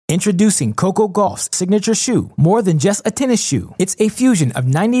Introducing Coco Gauff's signature shoe, more than just a tennis shoe. It's a fusion of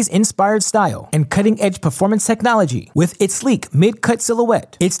 90s-inspired style and cutting-edge performance technology with its sleek mid-cut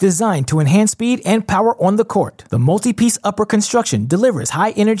silhouette. It's designed to enhance speed and power on the court. The multi-piece upper construction delivers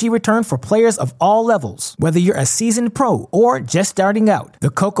high-energy return for players of all levels. Whether you're a seasoned pro or just starting out, the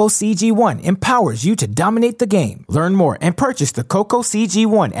Coco CG1 empowers you to dominate the game. Learn more and purchase the Coco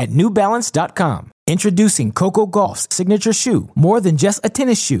CG1 at NewBalance.com. Introducing Coco Gauff's signature shoe, more than just a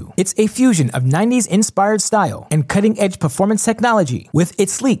tennis shoe. It's a fusion of 90s-inspired style and cutting-edge performance technology with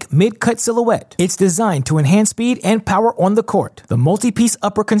its sleek mid-cut silhouette. It's designed to enhance speed and power on the court. The multi-piece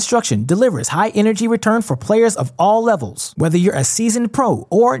upper construction delivers high-energy return for players of all levels. Whether you're a seasoned pro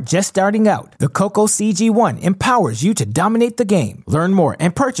or just starting out, the Coco CG1 empowers you to dominate the game. Learn more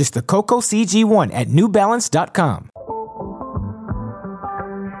and purchase the Coco CG1 at NewBalance.com.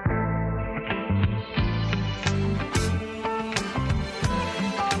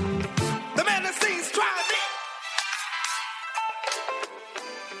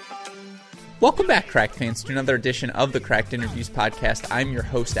 Welcome back, Cracked fans, to another edition of the Cracked Interviews podcast. I'm your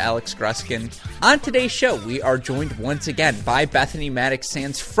host, Alex Gruskin. On today's show, we are joined once again by Bethany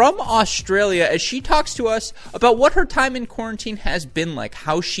Mattek-Sands from Australia as she talks to us about what her time in quarantine has been like,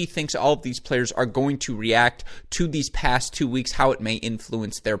 how she thinks all of these players are going to react to these past 2 weeks, how it may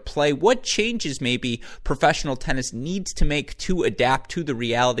influence their play, what changes maybe professional tennis needs to make to adapt to the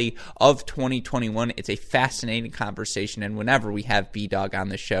reality of 2021. It's a fascinating conversation, and whenever we have B-Dog on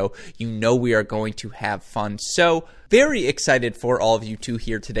the show, you know we are going to have fun. So very excited for all of you to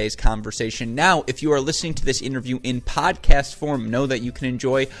hear today's conversation. Now, if you are listening to this interview in podcast form, know that you can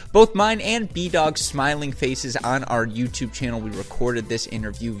enjoy both mine and B-Dog's smiling faces on our YouTube channel. We recorded this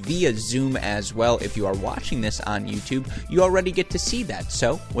interview via Zoom as well. If you are watching this on YouTube, you already get to see that.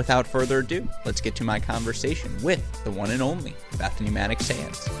 So without further ado, let's get to my conversation with the one and only Bethany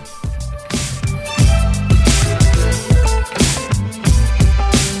Mattek-Sands.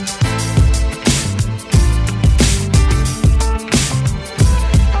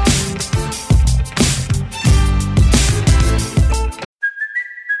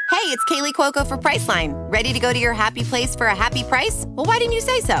 It's Kaylee Cuoco for Priceline. Ready to go to your happy place for a happy price? Well, why didn't you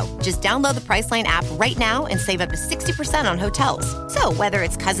say so? Just download the Priceline app right now and save up to 60% on hotels. So whether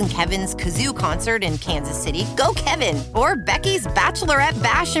it's Cousin Kevin's Kazoo Concert in Kansas City, go Kevin, or Becky's Bachelorette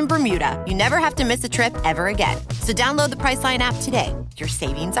Bash in Bermuda, you never have to miss a trip ever again. So download the Priceline app today. Your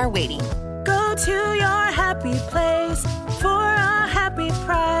savings are waiting. Go to your happy place for a happy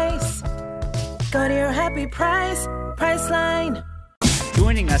price. Go to your happy price, Priceline.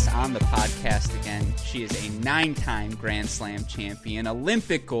 Joining us on the podcast again, she is a 9-time Grand Slam champion,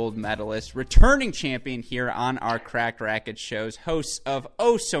 Olympic gold medalist, returning champion here on our Cracked Racquet shows, hosts of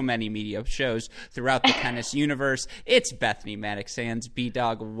so many media shows throughout the tennis universe. It's Bethany Mattek-Sands.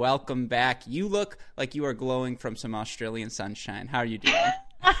 B-Dog, welcome back. You look like you are glowing from some Australian sunshine. How are you doing?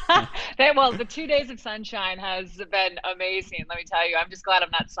 Well, the 2 days of sunshine has been amazing. Let me tell you, I'm just glad I'm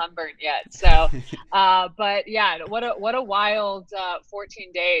not sunburned yet. So, but yeah, what a wild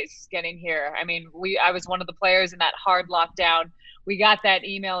 14 days getting here. I mean, I was one of the players in that hard lockdown. We got that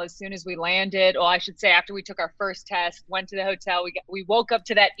email as soon as we landed. Well, I should say after we took our first test, went to the hotel. We woke up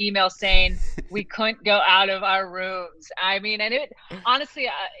to that email saying we couldn't go out of our rooms. I mean, and it honestly,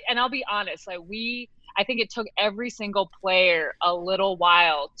 and I'll be honest, I think it took every single player a little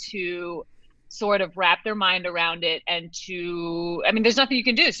while to sort of wrap their mind around it and there's nothing you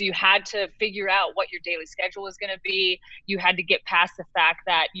can do. So you had to figure out what your daily schedule was going to be. You had to get past the fact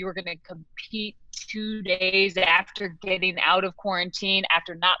that you were going to compete 2 days after getting out of quarantine,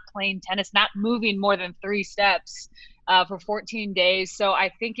 after not playing tennis, not moving more than 3 steps for 14 days. So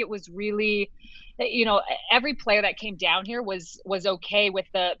I think it was really, every player that came down here was okay with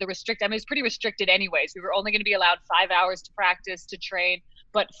the restrict. I mean, it was pretty restricted anyways. We were only going to be allowed 5 hours to practice, to train.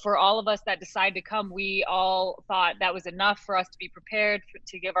 But for all of us that decided to come, we all thought that was enough for us to be prepared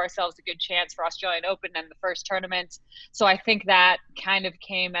to give ourselves a good chance for Australian Open and the first tournament. So I think that kind of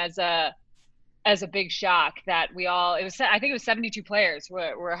came as a big shock that I think it was 72 players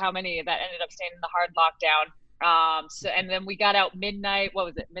were how many that ended up staying in the hard lockdown. And then we got out midnight. What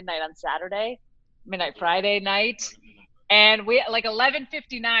was it? Midnight on Saturday? Midnight Friday night, and we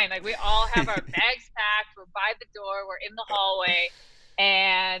 11:59. We all have our bags packed. We're by the door. We're in the hallway,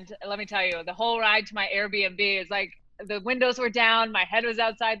 and let me tell you, the whole ride to my Airbnb is the windows were down. My head was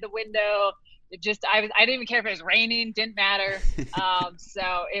outside the window. I didn't even care if it was raining. Didn't matter.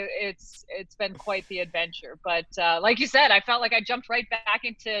 So it's been quite the adventure. But like you said, I felt like I jumped right back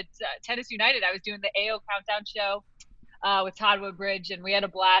into Tennis United. I was doing the AO Countdown show. with Todd Woodbridge, and we had a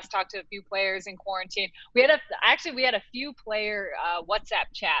blast. Talked to a few players in quarantine. We had a few player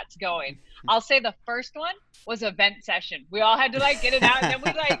WhatsApp chats going. I'll say the first one was a vent session. We all had to get it out, and then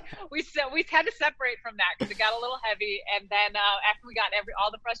we had to separate from that because it got a little heavy. And then after we got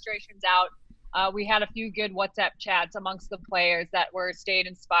all the frustrations out, we had a few good WhatsApp chats amongst the players that stayed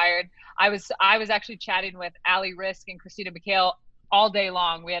inspired. I was actually chatting with Allie Risk and Christina McHale all day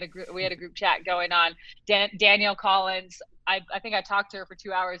long. We had a group chat going on. Danielle Collins, I think I talked to her for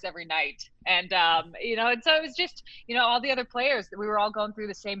 2 hours every night. And, and so it was just, all the other players, we were all going through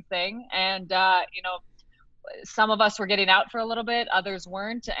the same thing. And, some of us were getting out for a little bit, others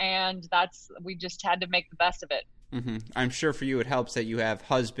weren't. And we just had to make the best of it. Mm-hmm. I'm sure for you it helps that you have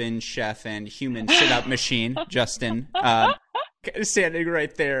husband, chef, and human sit-up machine, Justin, standing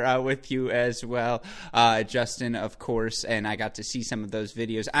right there with you as well. Justin, of course, and I got to see some of those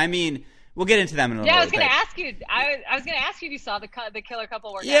videos. I mean, we'll get into them in a little bit. Yeah, I was going to ask you. I was going to ask you if you saw the killer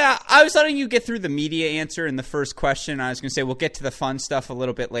couple workouts. Yeah, I was letting you get through the media answer in the first question. I was going to say we'll get to the fun stuff a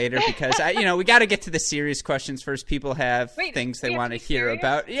little bit later because we got to get to the serious questions first. People have things they want to hear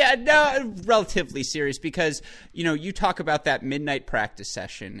about. Yeah, no, relatively serious because you talk about that midnight practice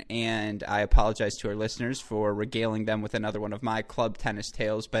session, and I apologize to our listeners for regaling them with another one of my club tennis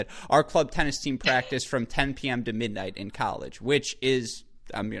tales. But our club tennis team practiced from 10 p.m. to midnight in college, which is,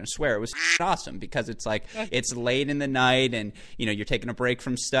 I'm going to swear, it was awesome because it's it's late in the night and, you're taking a break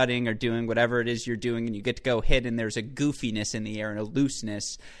from studying or doing whatever it is you're doing and you get to go hit and there's a goofiness in the air and a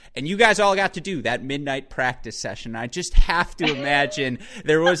looseness. And you guys all got to do that midnight practice session. I just have to imagine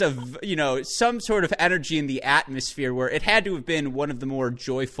there was some sort of energy in the atmosphere where it had to have been one of the more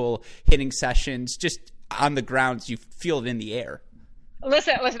joyful hitting sessions just on the grounds. You feel it in the air.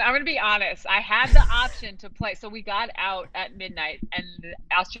 Listen, I'm going to be honest. I had the option to play. So we got out at midnight, and the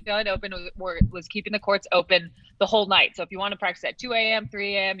Australian Open was keeping the courts open the whole night. So if you want to practice at 2 a.m.,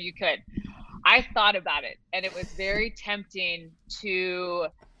 3 a.m., you could. I thought about it, and it was very tempting to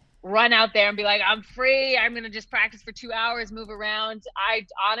run out there and be like, I'm free. I'm going to just practice for 2 hours, move around. I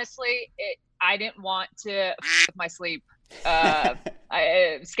didn't want to with my sleep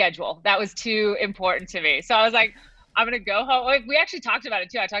schedule. That was too important to me. So I was like, I'm going to go home. We actually talked about it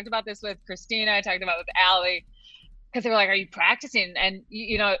too. I talked about this with Christina. I talked about it with Allie because they were like, are you practicing? And,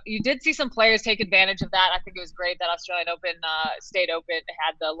 you did see some players take advantage of that. I think it was great that Australian Open stayed open. It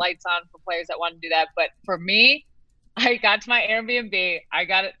had the lights on for players that wanted to do that. But for me, I got to my Airbnb. I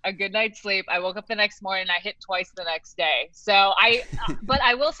got a good night's sleep. I woke up the next morning. I hit twice the next day. So but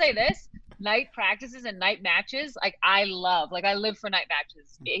I will say this. Night practices and night matches, I live for night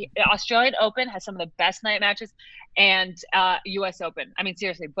matches. Australian Open has some of the best night matches, and US Open. I mean,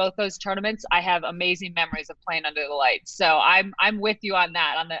 seriously, both those tournaments, I have amazing memories of playing under the lights. So I'm with you on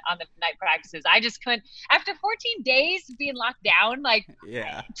that, on the night practices. I just couldn't, after 14 days being locked down,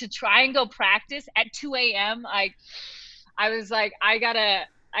 to try and go practice at 2 a.m. I was like, I gotta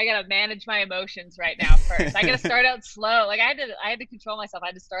manage my emotions right now first. I gotta start out slow. I had to control myself. I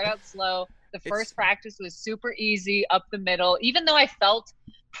had to start out slow. The first practice was super easy up the middle. Even though I felt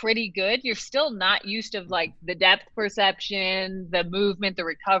pretty good, you're still not used to the depth perception, the movement, the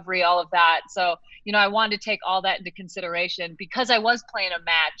recovery, all of that. So, I wanted to take all that into consideration because I was playing a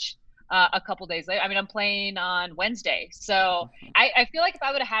match a couple days later. I mean, I'm playing on Wednesday. So I feel like if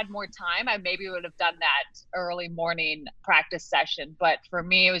I would have had more time, I maybe would have done that early morning practice session. But for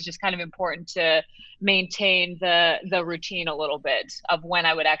me, it was just kind of important to maintain the routine a little bit of when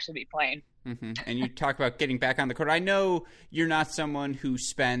I would actually be playing. Mm-hmm. And you talk about getting back on the court. I know you're not someone who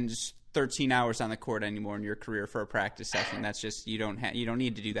spends 13 hours on the court anymore in your career for a practice session. That's just, you don't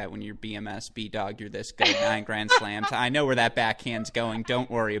need to do that when you're BMS, B-Dog, you're this good, 9 Grand Slams. I know where that backhand's going.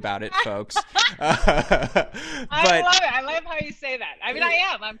 Don't worry about it, folks. I love it. I love how you say that. I mean, I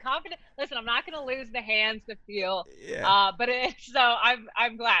am. I'm confident. Listen, I'm not going to lose the hands to feel. Yeah. But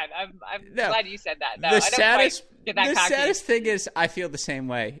I'm glad. I'm glad you said that. No, the saddest thing is I feel the same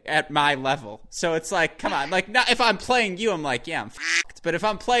way at my level. So it's like, come on. If I'm playing you, I'm like, yeah, I'm f***ed. But if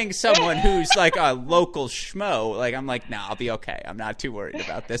I'm playing someone who's a local schmo, I'm like, nah, I'll be okay. I'm not too worried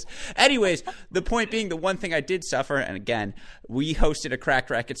about this. Anyways, the point being, the one thing I did suffer, and again, we hosted a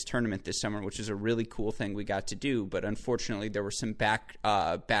Cracked Racquets tournament this summer, which is a really cool thing we got to do. But unfortunately, there were some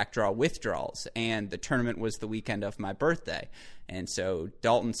backdraw withdrawals, and the tournament was the weekend of my birthday. And so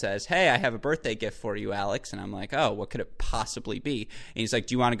Dalton says, hey, I have a birthday gift for you, Alex. And I'm like, oh, what could it possibly be? And he's like,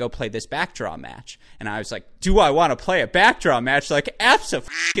 do you want to go play this backdraw match? And I was like, do I want to play a backdraw match?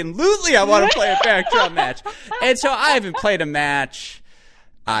 Absolutely, I want to play a backdraw match. And so I haven't played a match.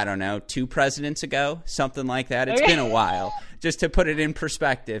 I don't know, 2 presidents ago, something like that. It's been a while, just to put it in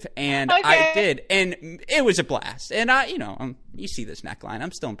perspective. And I did, and it was a blast. And you see this neckline,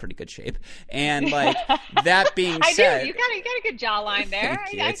 I'm still in pretty good shape. And like that being said, you got a good jawline there.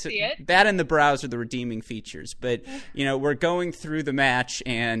 I see it. That and the brows are the redeeming features. But we're going through the match,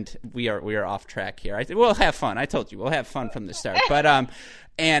 and we are off track here. We'll have fun. I told you, we'll have fun from the start. But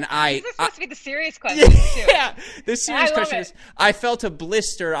and this is supposed to be the serious question. Yeah, the serious question is, I felt a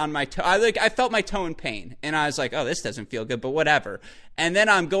blister on my toe. I felt my toe in pain, and I was like, oh, this doesn't feel good, but whatever. And then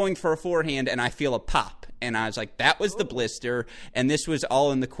I'm going for a forehand, and I feel a pop. And I was like, that was the blister, and this was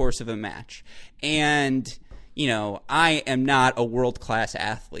all in the course of a match. And I am not a world-class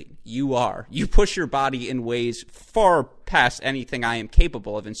athlete. You are. You push your body in ways far past anything I am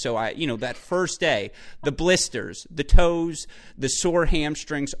capable of. And so that first day, the blisters, the toes, the sore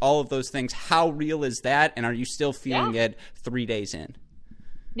hamstrings, all of those things, how real is that? And are you still feeling it 3 days in?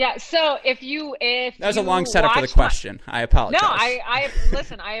 Yeah. So if that was a long setup for the question. I apologize. No,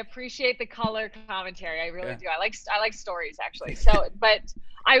 listen. I appreciate the color commentary. I really do. I like stories actually. So, but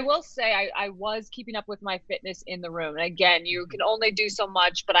I will say I was keeping up with my fitness in the room. And again, you can only do so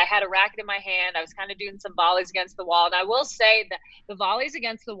much. But I had a racket in my hand. I was kind of doing some volleys against the wall. And I will say that the volleys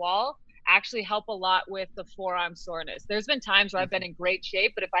against the wall actually help a lot with the forearm soreness. There's been times where I've been in great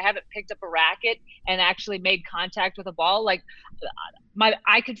shape, but if I haven't picked up a racket and actually made contact with a ball, like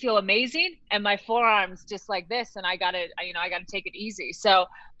I could feel amazing and my forearms just like this, and I gotta take it easy. So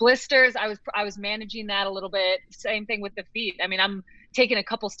blisters, I was managing that a little bit. Same thing with the feet. I mean, I'm taking a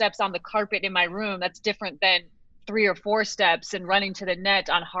couple steps on the carpet in my room. That's different than 3 or 4 steps and running to the net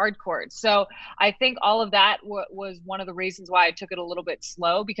on hard court. So I think all of that was one of the reasons why I took it a little bit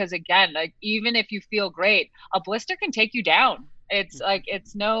slow, because again, like even if you feel great, a blister can take you down. It's like,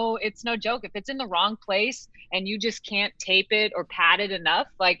 it's no joke. If it's in the wrong place and you just can't tape it or pad it enough,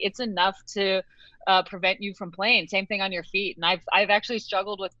 like it's enough to prevent you from playing. Same thing on your feet. And I've actually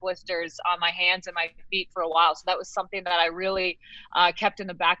struggled with blisters on my hands and my feet for a while. So that was something that I really kept in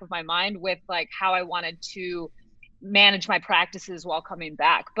the back of my mind with like how I wanted to manage my practices while coming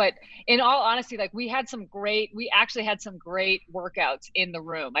back. But in all honesty, like we actually had some great workouts in the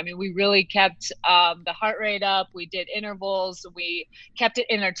room. I mean, we really kept the heart rate up. We did intervals. We kept it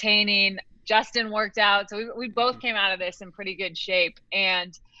entertaining. Justin worked out. So we both came out of this in pretty good shape.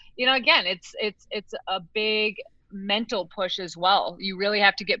 And, again, it's a big mental push as well. You really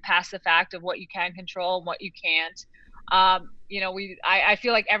have to get past the fact of what you can control and what you can't. I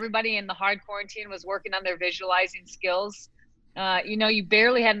feel like everybody in the hard quarantine was working on their visualizing skills. You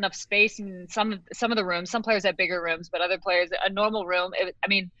barely had enough space in some of the rooms. Some players had bigger rooms, but other players, a normal room,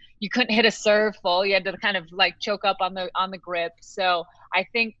 you couldn't hit a serve full. You had to kind of like choke up on the grip. So I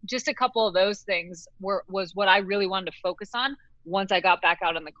think just a couple of those things was what I really wanted to focus on once I got back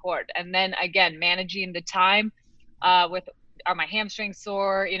out on the court. And then again, managing the time are my hamstrings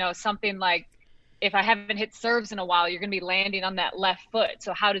sore, something like, if I haven't hit serves in a while, you're going to be landing on that left foot.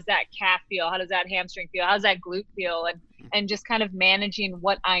 So how does that calf feel? How does that hamstring feel? How does that glute feel? And just kind of managing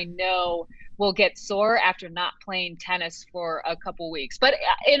what I know will get sore after not playing tennis for a couple weeks. But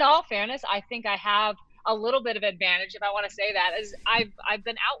in all fairness, I think I have a little bit of advantage, if I want to say that, is I've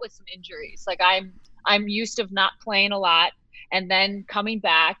been out with some injuries. Like I'm used to not playing a lot, and then coming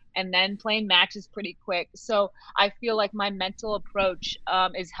back and then playing matches pretty quick. So I feel like my mental approach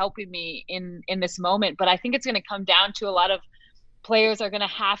is helping me in this moment. But I think it's going to come down to a lot of players are going to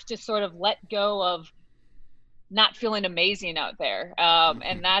have to sort of let go of not feeling amazing out there.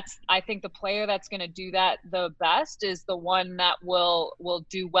 And I think the player that's going to do that the best is the one that will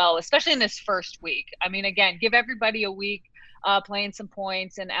do well, especially in this first week. I mean, again, give everybody a week playing some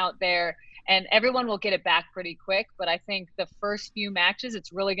points and out there, and everyone will get it back pretty quick. But I think the first few matches,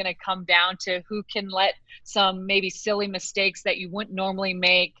 it's really going to come down to who can let some maybe silly mistakes that you wouldn't normally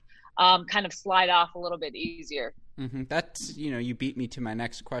make kind of slide off a little bit easier. Mm-hmm. That's, you beat me to my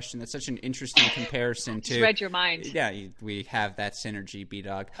next question. That's such an interesting comparison to. Just read your mind. Yeah, we have that synergy,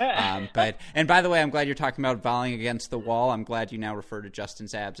 B-Dog. And by the way, I'm glad you're talking about volleying against the wall. I'm glad you now refer to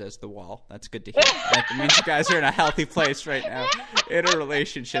Justin's abs as the wall. That's good to hear. That means you guys are in a healthy place right now in a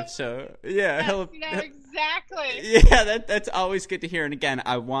relationship. So yeah, exactly. Yeah, that's always good to hear. And again,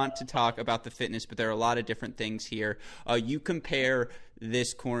 I want to talk about the fitness, but there are a lot of different things here. You compare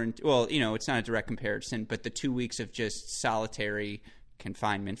this quarantine, well, it's not a direct comparison, but the 2 weeks of just solitary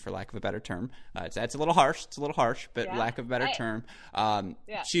confinement, for lack of a better term, that's a little harsh. It's a little harsh, but lack of a better term,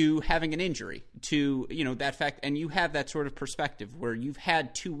 to having an injury, to, that fact. And you have that sort of perspective where you've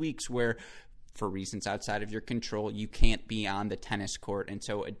had 2 weeks where for reasons outside of your control, you can't be on the tennis court. And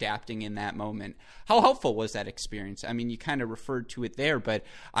so adapting in that moment, how helpful was that experience? I mean, you kind of referred to it there, but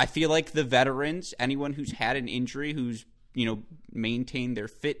I feel like the veterans, anyone who's had an injury, who's, maintained their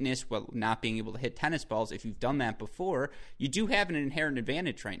fitness while not being able to hit tennis balls, if you've done that before, you do have an inherent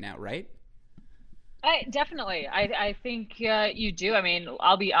advantage right now, right? Definitely. I think you do. I mean,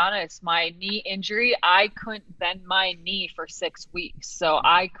 I'll be honest, my knee injury, I couldn't bend my knee for 6 weeks. So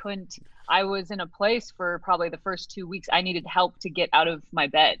I was in a place for probably the first 2 weeks. I needed help to get out of my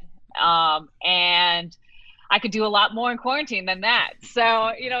bed. And I could do a lot more in quarantine than that.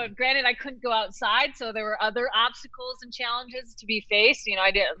 So, granted, I couldn't go outside. So there were other obstacles and challenges to be faced.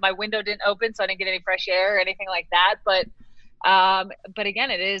 My window didn't open, so I didn't get any fresh air or anything like that. But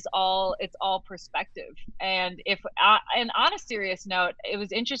again, it's all perspective. And and on a serious note, it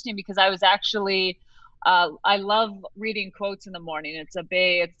was interesting because I was actually, I love reading quotes in the morning.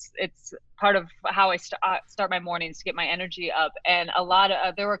 It's part of how I start my mornings to get my energy up. And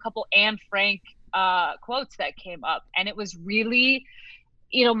there were a couple Anne Frank quotes that came up, and it was really,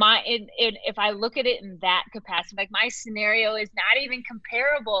 if I look at it in that capacity, like my scenario is not even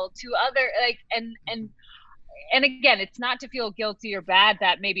comparable to other, and again, it's not to feel guilty or bad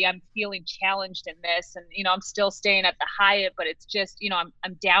that maybe I'm feeling challenged in this, and I'm still staying at the Hyatt, but it's just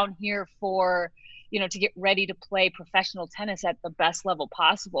I'm down here for to get ready to play professional tennis at the best level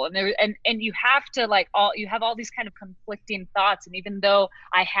possible. And you have to you have all these kind of conflicting thoughts. And even though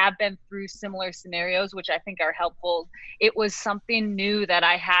I have been through similar scenarios, which I think are helpful, it was something new that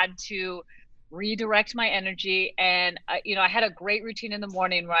I had to redirect my energy. And I had a great routine in the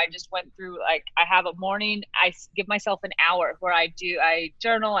morning where I just went through, I have a morning, I give myself an hour where I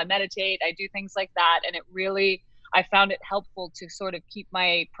journal, I meditate, I do things like that. And I found it helpful to sort of keep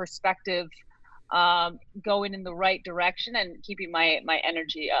my perspective going in the right direction and keeping my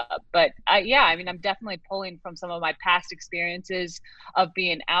energy up. But I'm definitely pulling from some of my past experiences of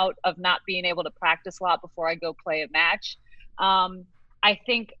being out, of not being able to practice a lot before I go play a match. I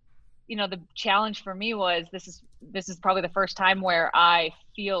think, the challenge for me was this is probably the first time where I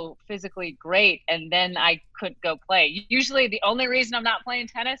feel physically great and then I couldn't go play. Usually the only reason I'm not playing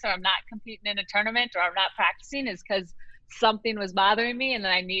tennis or I'm not competing in a tournament or I'm not practicing is because something was bothering me and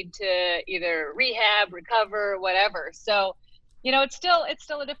then I need to either rehab, recover, whatever. So, it's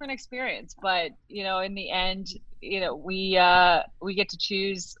still a different experience, but in the end, we get to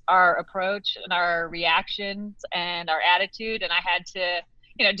choose our approach and our reactions and our attitude. And I had to,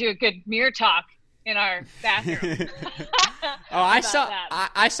 do a good mirror talk in our bathroom.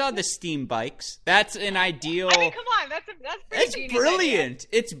 I saw the steam bikes. That's an ideal. I mean, come on, that's pretty brilliant.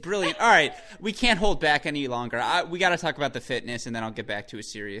 Idea. It's brilliant. All right, we can't hold back any longer. We got to talk about the fitness, and then I'll get back to a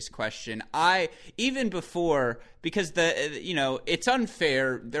serious question. Even before, because it's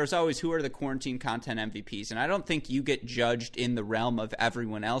unfair. There's always who are the quarantine content MVPs, and I don't think you get judged in the realm of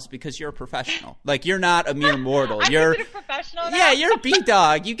everyone else because you're a professional. Like you're not a mere mortal. You're a professional now? Yeah, you're a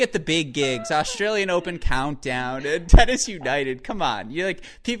B-dog. You get the big gigs, Australian Open countdown, Tennis United. Come on,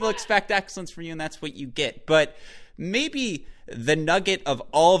 people expect excellence from you, and that's what you get. But maybe the nugget of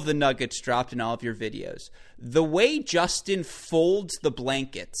all of the nuggets dropped in all of your videos, the way Justin folds the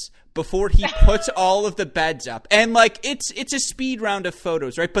blankets before he puts all of the beds up, and it's a speed round of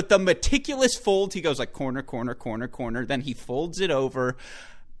photos, right? But the meticulous fold, he goes corner, corner, corner, corner, then he folds it over.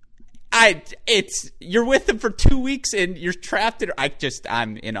 You're with him for 2 weeks and you're trapped in.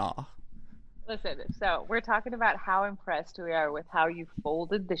 I'm in awe. Listen, so we're talking about how impressed we are with how you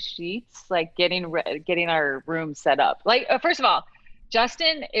folded the sheets, getting our room set up. First of all,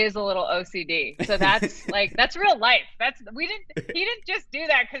 Justin is a little OCD, so that's that's real life. He didn't just do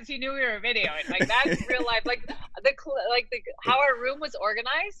that because he knew we were videoing. That's real life. How our room was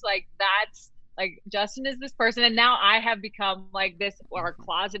organized. That's Justin is this person, and now I have become this. Our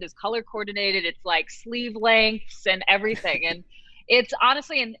closet is color coordinated. It's sleeve lengths and everything, and it's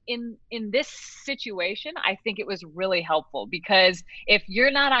honestly in this situation, I think it was really helpful because if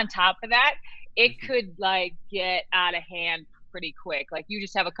you're not on top of that, it could get out of hand pretty quick. You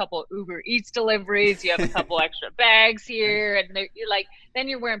just have a couple of Uber Eats deliveries, you have a couple extra bags here, and then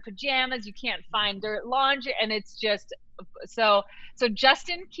you're wearing pajamas, you can't find dirt, laundry, and it's just so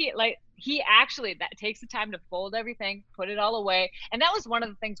Justin he actually that takes the time to fold everything, put it all away. And that was one of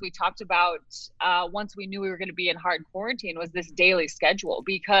the things we talked about once we knew we were going to be in hard quarantine was this daily schedule,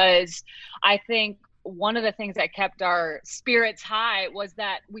 because I think one of the things that kept our spirits high was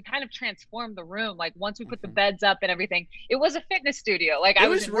that we kind of transformed the room. Once we put the beds up and everything, it was a fitness studio. I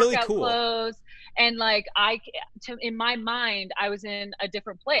was in really workout cool clothes, and in my mind, I was in a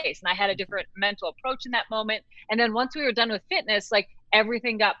different place, and I had a different mental approach in that moment. And then once we were done with fitness,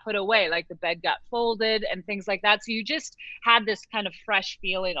 everything got put away, like the bed got folded and things like that. So you just had this kind of fresh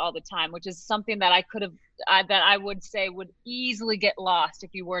feeling all the time, which is something that I could have, that I would say would easily get lost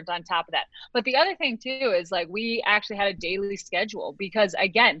if you weren't on top of that. But the other thing too is like we actually had a daily schedule, because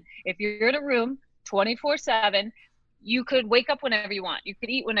again, if you're in a room 24/7, you could wake up whenever you want. You could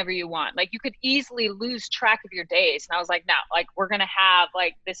eat whenever you want. Like you could easily lose track of your days. And I was like, no, like we're going to have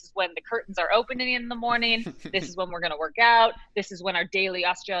like, this is when the curtains are opening in the morning. This is when we're going to work out. This is when our daily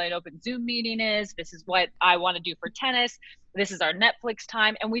Australian Open Zoom meeting is. This is what I want to do for tennis. This is our Netflix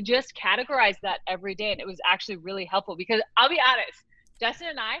time. And we just categorized that every day. And it was actually really helpful, because I'll be honest, Justin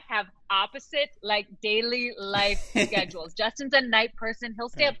and I have opposite like daily life schedules. Justin's a night person. He'll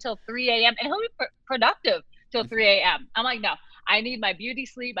stay up till 3 a.m. and he'll be productive till 3 a.m. I'm like, no, I need my beauty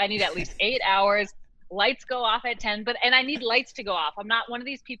sleep. I need at least 8 hours. Lights go off at 10, and I need lights to go off. I'm not one of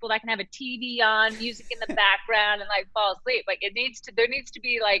these people that can have a TV on, music in the background, and like fall asleep. Like there needs to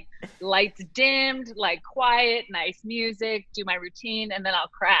be like lights dimmed, like quiet, nice music, do my routine, and then I'll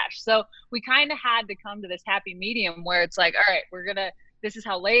crash. So we kind of had to come to this happy medium where it's like, all right, this is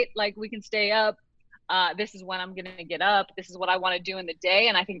how late like we can stay up. This is when I'm going to get up. This is what I want to do in the day.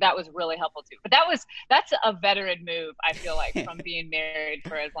 And I think that was really helpful too. But that's a veteran move, I feel like, from being married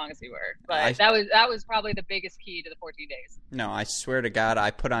for as long as we were. But that was probably the biggest key to the 14 days. No, I swear to God,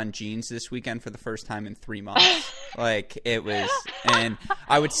 I put on jeans this weekend for the first time in 3 months. Like it was, and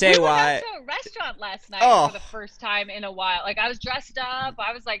I would say we why. went out to a restaurant last night for the first time in a while. Like I was dressed up.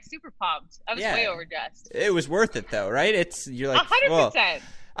 I was like super pumped. I was way overdressed. It was worth it though, right? You're like 100%.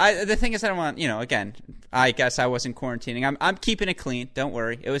 The thing is, I don't want, again, I guess I wasn't quarantining. I'm keeping it clean. Don't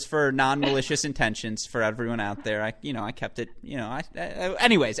worry. It was for non-malicious intentions for everyone out there. I kept it,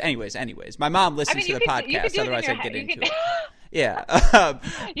 anyways. My mom listens to the podcast, otherwise I'd get into it. Yeah.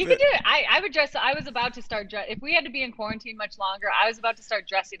 You can do it. I would dress. I was about to start if we had to be in quarantine much longer, I was about to start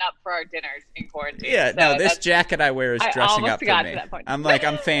dressing up for our dinners in quarantine. Yeah, so no, this jacket I wear is dressing up for me. To that point.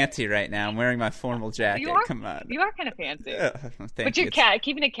 I'm fancy right now. I'm wearing my formal jacket. Come on. You are kind of fancy. But you're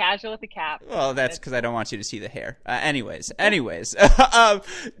keeping it casual with the cap. Well, that's because I don't want you to see the hair. Anyways.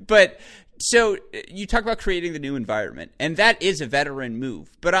 But so you talk about creating the new environment, and that is a veteran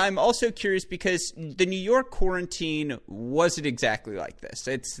move. But I'm also curious because the New York quarantine wasn't exactly like this.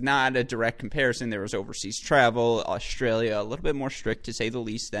 It's not a direct comparison. There was overseas travel, Australia, a little bit more strict to say the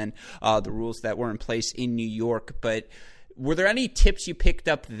least than the rules that were in place in New York. But were there any tips you picked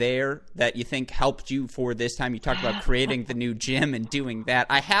up there that you think helped you for this time? You talked about creating the new gym and doing that.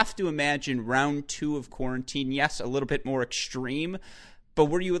 I have to imagine round 2 of quarantine, yes, a little bit more extreme. But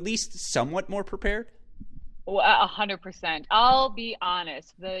were you at least somewhat more prepared? 100%. I'll be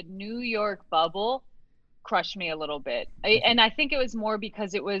honest. The New York bubble crushed me a little bit. And I think it was more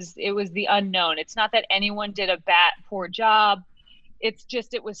because it was the unknown. It's not that anyone did a poor job. It's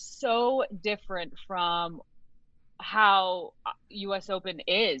just, it was so different from how US Open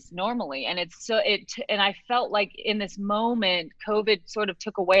is normally. And and I felt like in this moment, COVID sort of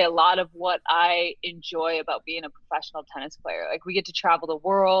took away a lot of what I enjoy about being a professional tennis player. Like we get to travel the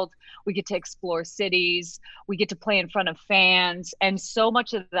world, we get to explore cities, we get to play in front of fans. And so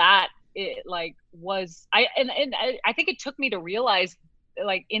much of that, I think it took me to realize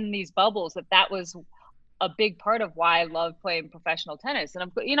like in these bubbles that was a big part of why I love playing professional tennis. And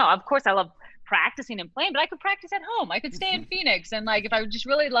of course I love practicing and playing, but I could practice at home. I could stay in Phoenix. And like, if I just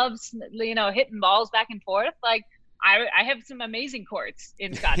really love, hitting balls back and forth, like I have some amazing courts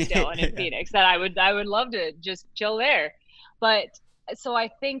in Scottsdale and in Phoenix that I would love to just chill there. But so I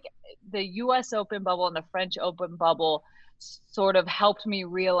think the US Open bubble and the French Open bubble sort of helped me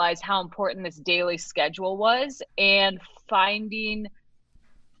realize how important this daily schedule was, and finding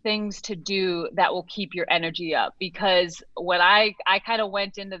things to do that will keep your energy up. Because when I kind of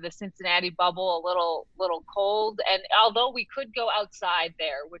went into the Cincinnati bubble a little cold, and although we could go outside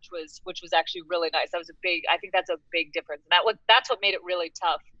there, which was actually really nice. I think that's a big difference. And that's what made it really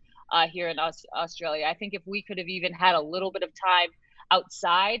tough here in Australia. I think if we could have even had a little bit of time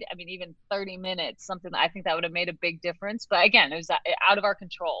outside, I mean, even 30 minutes, something, I think that would have made a big difference. But again, it was out of our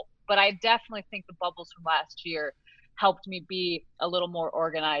control. But I definitely think the bubbles from last year helped me be a little more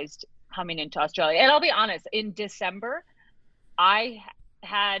organized coming into Australia. And I'll be honest, in December, I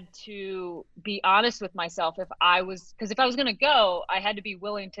had to be honest with myself because if I was going to go, I had to be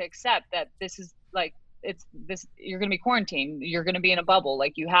willing to accept that this is like, you're going to be quarantined. You're going to be in a bubble.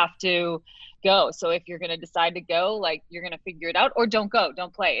 Like you have to go. So if you're going to decide to go, like you're going to figure it out, or don't go,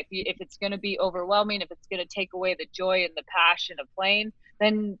 don't play. If it's going to be overwhelming, if it's going to take away the joy and the passion of playing,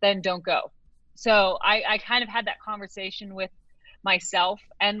 then don't go. So I kind of had that conversation with myself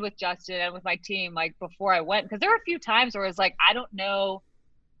and with Justin and with my team, like before I went, because there were a few times where I was like, I don't know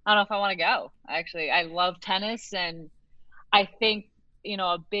if I want to go. Actually, I love tennis, and I think,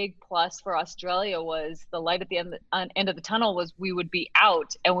 a big plus for Australia was the light at the end of the tunnel was we would be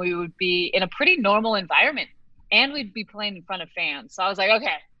out and we would be in a pretty normal environment, and we'd be playing in front of fans. So I was like,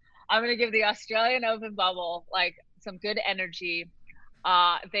 okay, I'm going to give the Australian Open bubble like some good energy.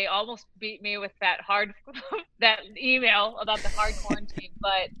 They almost beat me with that email about the hard quarantine,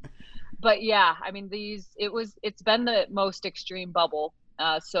 but yeah, I mean, it's been the most extreme bubble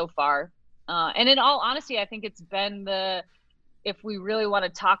so far. And in all honesty, I think it's been if we really want to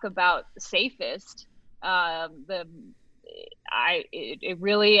talk about safest, I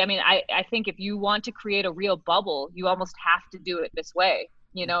think if you want to create a real bubble, you almost have to do it this way.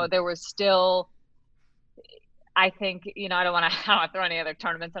 There was still, I think, I don't want to throw any other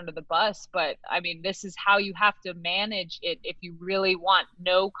tournaments under the bus, but I mean, this is how you have to manage it if you really want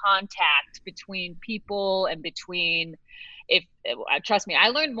no contact between people and trust me, I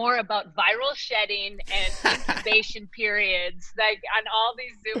learned more about viral shedding and incubation periods, like on all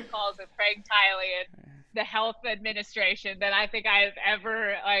these Zoom calls with Craig Tiley and the health administration than I think I have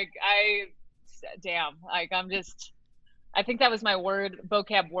ever, I think that was my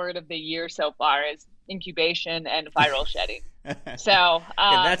vocab word of the year so far is incubation and viral shedding. So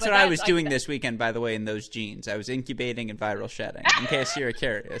that's what I was doing this weekend, by the way, in those jeans. I was incubating and viral shedding, in case you're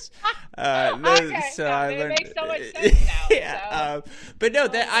curious. Okay. So I learned, it makes so much sense now. Yeah, but no,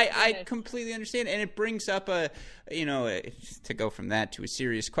 I completely understand, and it brings up to go from that to a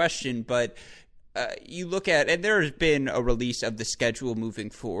serious question, but you look at, and there has been a release of the schedule moving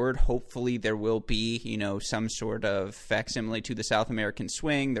forward. Hopefully there will be, some sort of facsimile to the South American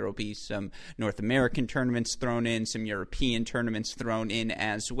swing. There will be some North American tournaments thrown in, some European tournaments thrown in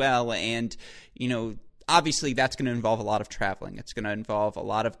as well. And, obviously that's going to involve a lot of traveling. It's going to involve a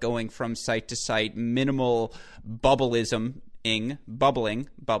lot of going from site to site, minimal bubbling,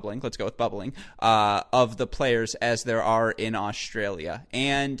 let's go with bubbling, of the players as there are in Australia.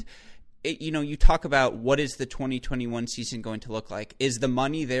 And you talk about what is the 2021 season going to look like. Is the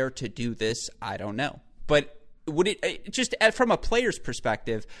money there to do this? I don't know. But would it just from a player's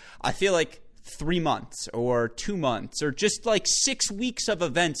perspective, I feel like 3 months or 2 months or just like 6 weeks of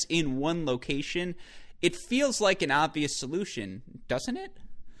events in one location, it feels like an obvious solution, doesn't it?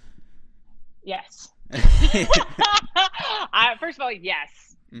 Yes. First of all,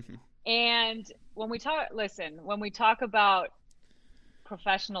 yes. Mm-hmm. And when we talk about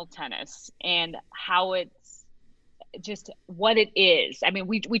professional tennis and how it's just what it is. I mean,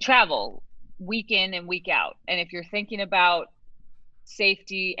 we travel week in and week out. And if you're thinking about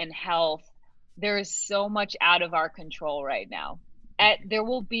safety and health, there is so much out of our control right now. There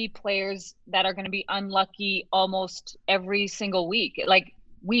will be players that are going to be unlucky almost every single week. Like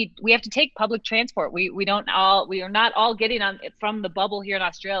we have to take public transport. We are not all getting on from the bubble here in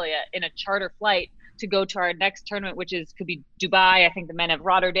Australia in a charter flight to go to our next tournament, which could be Dubai. I think the men have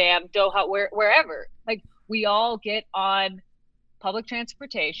Rotterdam, Doha, wherever. Like we all get on public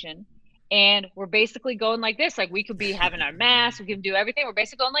transportation and we're basically going like this. Like we could be having our masks, we can do everything. We're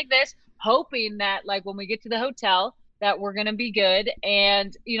basically going like this, hoping that like when we get to the hotel that we're going to be good.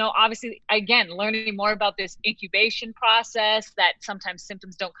 And, obviously, again, learning more about this incubation process that sometimes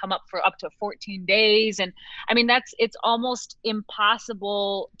symptoms don't come up for up to 14 days. And I mean, it's almost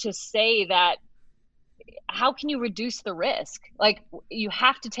impossible to say that. How can you reduce the risk? Like you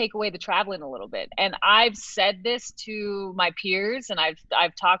have to take away the traveling a little bit. And I've said this to my peers and I've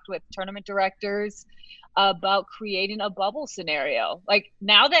talked with tournament directors about creating a bubble scenario. Like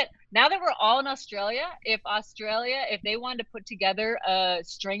now that we're all in Australia, if they wanted to put together a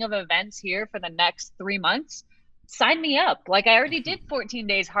string of events here for the next 3 months, sign me up. Like I already did 14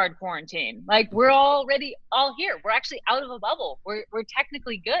 days hard quarantine. Like we're already all here. We're actually out of a bubble. We're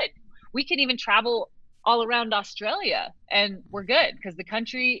technically good. We can even travel all around Australia and we're good because the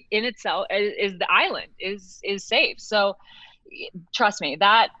country in itself is the island is safe. So trust me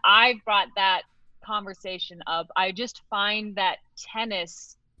that I brought that conversation up. I just find that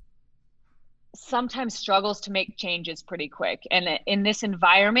tennis sometimes struggles to make changes pretty quick. And in this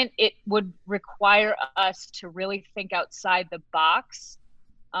environment, it would require us to really think outside the box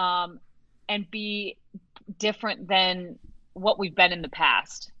and be different than what we've been in the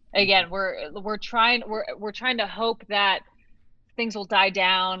past. Again, we're trying to hope that things will die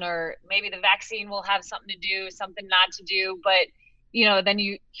down, or maybe the vaccine will have something to do, something not to do. But then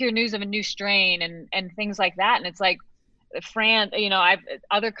you hear news of a new strain and things like that, and it's like France.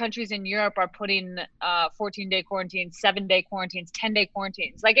 Other countries in Europe are putting 14-day quarantines, 7-day quarantines, 10-day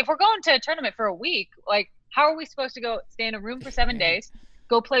quarantines. Like if we're going to a tournament for a week, like How are we supposed to go stay in a room for 7 days,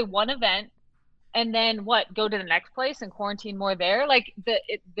 go play one event, and then go to the next place and quarantine more there? Like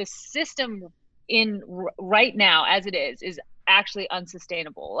the system right now as it is actually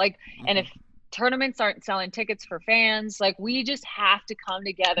unsustainable. Like, and if tournaments aren't selling tickets for fans, like we just have to come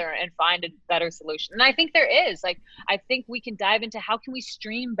together and find a better solution. And I think there is. Like, I think we can dive into how can we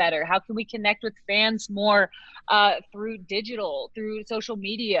stream better? How can we connect with fans more through digital, through social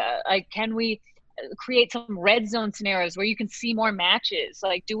media? Like, can we create some red zone scenarios where you can see more matches?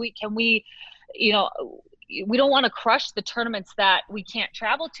 Like, can we, you know, we don't want to crush the tournaments that we can't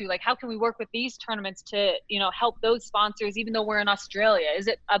travel to. Like, how can we work with these tournaments to, you know, help those sponsors, even though we're in Australia? Is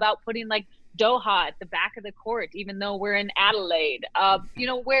it about putting like Doha at the back of the court, even though we're in Adelaide? You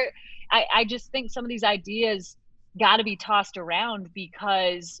know, where I just think some of these ideas got to be tossed around,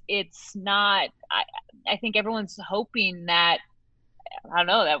 because it's not, I think everyone's hoping that, I don't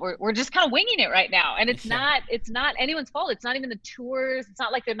know, that we're just kind of winging it right now. And it's not anyone's fault. It's not even the tours. It's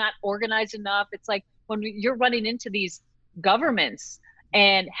not like they're not organized enough. It's like when you're running into these governments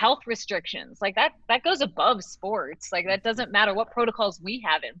and health restrictions, like that goes above sports. Like, that doesn't matter what protocols we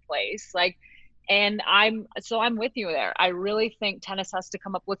have in place. Like, and I'm with you there. I really think tennis has to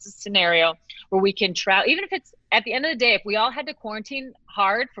come up with a scenario where we can travel, even if it's at the end of the day, if we all had to quarantine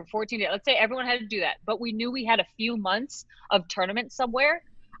hard for 14 days, let's say everyone had to do that, but we knew we had a few months of tournament somewhere,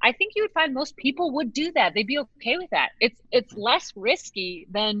 I think you would find most people would do that. They'd be okay with that. It's less risky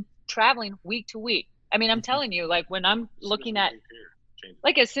than traveling week to week. I mean, I'm telling you, like, when I'm looking at,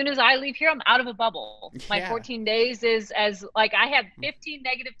 like, as soon as I leave here, I'm out of a bubble. My 14 days is as, like, I have 15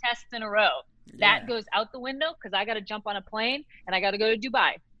 negative tests in a row. That goes out the window because I got to jump on a plane and I got to go to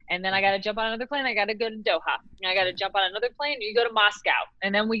Dubai. And then I got to jump on another plane. I got to go to Doha. And I got to jump on another plane. You go to Moscow.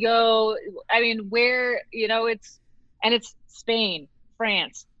 And then we go, I mean, where, you know, it's Spain,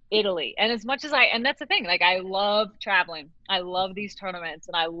 France, Italy. And as much as and that's the thing, like, I love traveling. I love these tournaments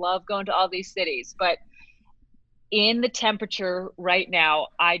and I love going to all these cities. But in the temperature right now,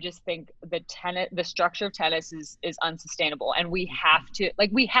 I just think the structure of tennis is unsustainable, and we have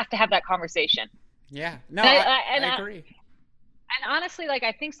to have that conversation. Yeah, no, I agree. And honestly, like,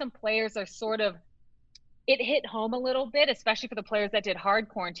 I think some players are it hit home a little bit, especially for the players that did hard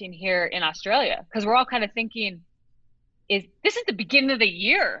quarantine here in Australia, because we're all kind of thinking, this is the beginning of the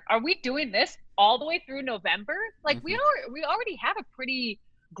year. Are we doing this all the way through November? Like, we already have a pretty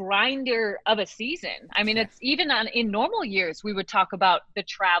grinder of a season. I mean, it's even in normal years, we would talk about the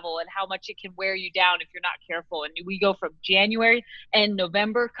travel and how much it can wear you down if you're not careful. And we go from January and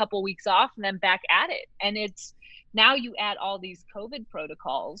November, a couple weeks off, and then back at it. And it's now you add all these COVID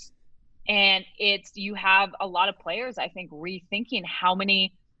protocols, and you have a lot of players, I think, rethinking how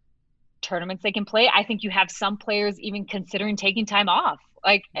many tournaments they can play. I think you have some players even considering taking time off.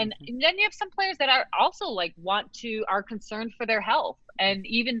 Like, and then you have some players that are also like are concerned for their health. And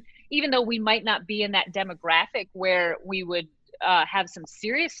even though we might not be in that demographic where we would have some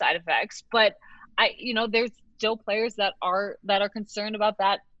serious side effects, but there's still players that are concerned about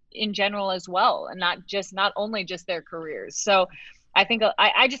that in general as well, and not only just their careers. So I think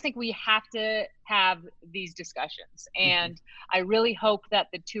I just think we have to have these discussions, and I really hope that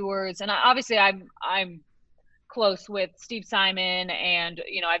the tours, and obviously I'm close with Steve Simon, and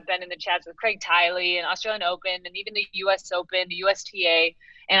I've been in the chats with Craig Tiley and Australian Open and even the US Open, the USTA,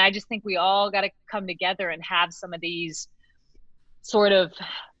 and I just think we all got to come together and have some of these sort of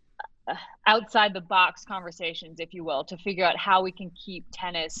outside the box conversations, if you will, to figure out how we can keep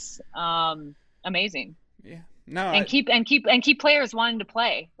tennis amazing. Yeah. No. And keep players wanting to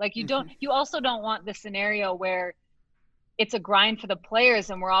play. Like, you also don't want the scenario where it's a grind for the players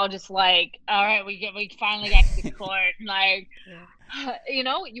and we're all just like, all right, we finally got to the court. And like,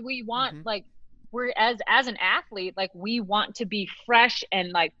 we want like, we're as an athlete, like we want to be fresh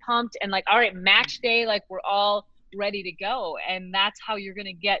and like pumped and like, all right, match day, like we're all ready to go. And that's how you're going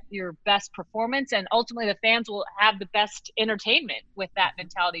to get your best performance. And ultimately the fans will have the best entertainment with that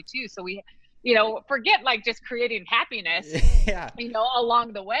mentality too. So we, forget like just creating happiness,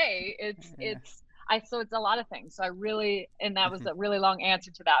 along the way. So it's a lot of things. So that was a really long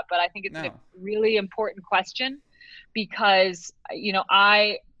answer to that, but I think it's a really important question because,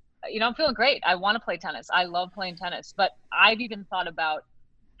 I'm feeling great. I want to play tennis. I love playing tennis, but I've even thought about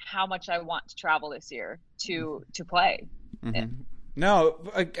how much I want to travel this year to play. Mm-hmm. Yeah. No,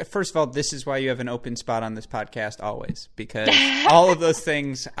 first of all, this is why you have an open spot on this podcast always, because all of those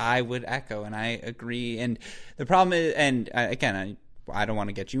things I would echo and I agree. And the problem is, and again, I I don't want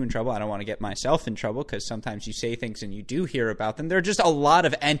to get you in trouble. I don't want to get myself in trouble, because sometimes you say things and you do hear about them. There are just a lot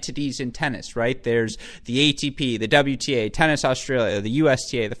of entities in tennis, right? There's the ATP, the WTA, Tennis Australia, the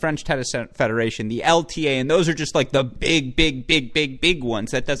USTA, the French Tennis Federation, the LTA, and those are just like the big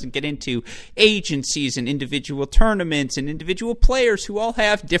ones. That doesn't get into agencies and individual tournaments and individual players who all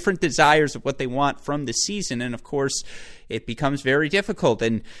have different desires of what they want from the season. And of course, it becomes very difficult.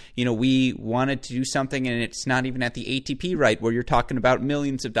 And, we wanted to do something, and it's not even at the ATP, right, where you're talking about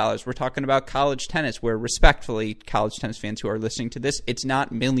millions of dollars. We're talking about college tennis, where respectfully, college tennis fans who are listening to this, it's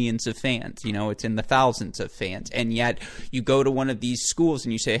not millions of fans. It's in the thousands of fans. And yet you go to one of these schools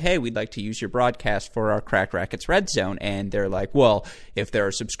and you say, hey, we'd like to use your broadcast for our Cracked Racquets Red Zone. And they're like, well, if there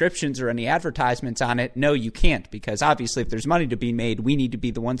are subscriptions or any advertisements on it, no, you can't, because obviously if there's money to be made, we need to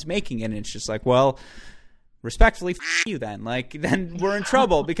be the ones making it. And it's just like, well, respectfully, you then. Then we're in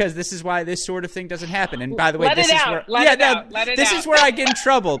trouble, because this is why this sort of thing doesn't happen. And by the way, this is where I get in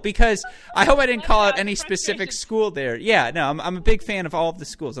trouble, because I hope I didn't call out any specific school there. Yeah, no, I'm a big fan of all of the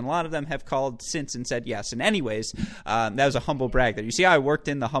schools, and a lot of them have called since and said yes. And anyways, that was a humble brag there. You see how I worked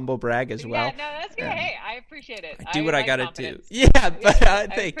in the humble brag as well? Yeah, no, that's good. Hey, I appreciate it. I do what I got to do. Yeah, but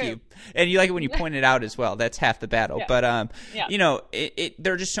thank you. And you like it when you point it out as well. That's half the battle. Yeah. But,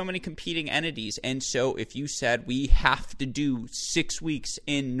 there are just so many competing entities. And so if you said we have to do 6 weeks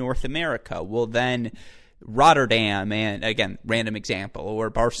in North America, well, then Rotterdam, and again, random example, or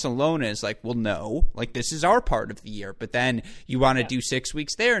Barcelona is like, well, no, this is our part of the year. But then you want to do 6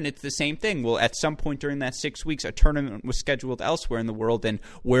 weeks there, and it's the same thing. Well, at some point during that 6 weeks, a tournament was scheduled elsewhere in the world, and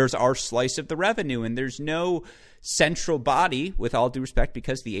where's our slice of the revenue? And there's no central body, with all due respect,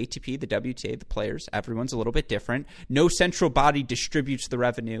 because the ATP, the WTA, the players, everyone's a little bit different. No central body distributes the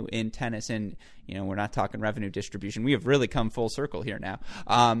revenue in tennis, and we're not talking revenue distribution. We have really come full circle here now.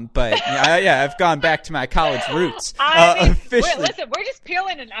 But I've gone back to my college roots. Officially. Listen, we're just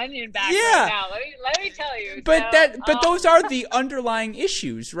peeling an onion back right now. Let me tell you. But those are the underlying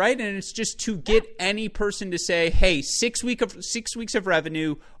issues, right? And it's just to get any person to say, hey, 6 weeks of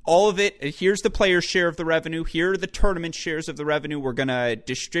revenue, all of it, here's the player's share of the revenue, here are the tournament shares of the revenue, we're going to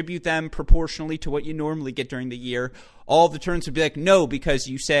distribute them proportionally to what you normally get during the year. All the tournaments would be like, no, because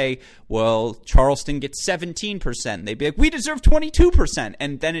you say, well, Charleston gets 17%. They'd be like, we deserve 22%.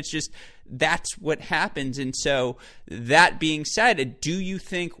 And then it's just, that's what happens. And so that being said, do you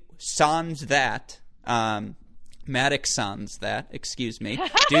think sans that, Maddox sans that, excuse me.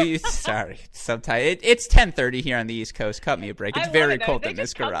 Do you? Sorry, sometimes it's 10:30 here on the East Coast. Cut me a break. It's very cold in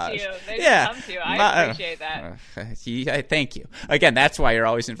this garage. Yeah, I appreciate that. Thank you. Again, that's why you're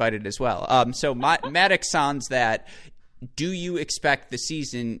always invited as well. So Maddox sans that. Do you expect the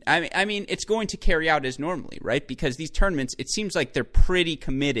season? I mean, it's going to carry out as normally, right? Because these tournaments, it seems like they're pretty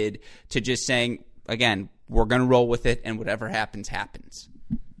committed to just saying, again, we're going to roll with it, and whatever happens, happens.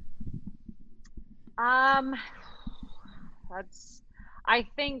 I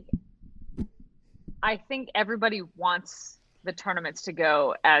think everybody wants the tournaments to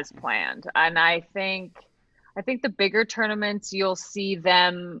go as planned, and I think the bigger tournaments, you'll see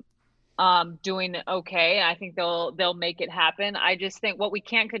them doing okay. I think they'll make it happen. I just think what we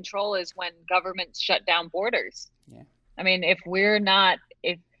can't control is when governments shut down borders. Yeah. I mean, if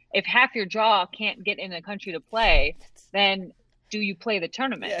half your jaw can't get in a country to play, then do you play the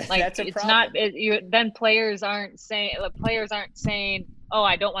tournament? Yeah, that's a problem. Then players aren't saying, oh,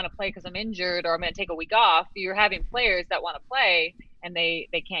 I don't want to play because I'm injured, or I'm going to take a week off. You're having players that want to play and they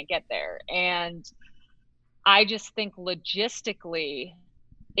can't get there. And I just think logistically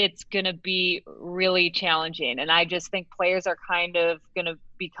it's going to be really challenging. And I just think players are kind of going to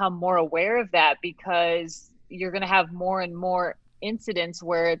become more aware of that, because you're going to have more and more incidents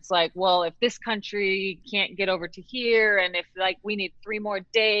where it's like, well, if this country can't get over to here, and if we need 3 more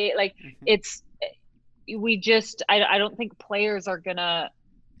days, I don't think players are going to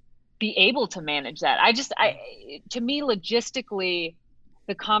be able to manage that. To me, logistically,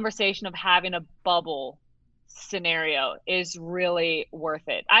 the conversation of having a bubble scenario is really worth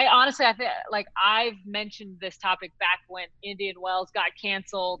it. I feel like I've mentioned this topic back when Indian Wells got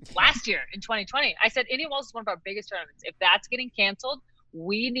canceled last year in 2020. I said Indian Wells is one of our biggest tournaments. If that's getting canceled,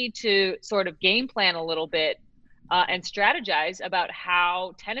 we need to sort of game plan a little bit and strategize about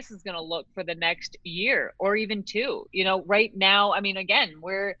how tennis is going to look for the next year or even 2. Right now, I mean, again,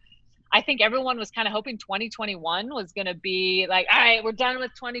 I think everyone was kind of hoping 2021 was going to be like, all right, we're done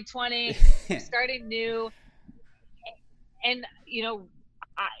with 2020, we're starting new. And,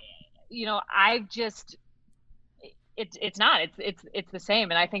 it's not, it's the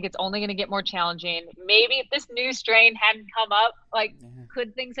same. And I think it's only going to get more challenging. Maybe if this new strain hadn't come up,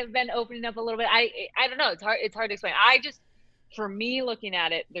 could things have been opening up a little bit? I don't know. It's hard to explain. for me, looking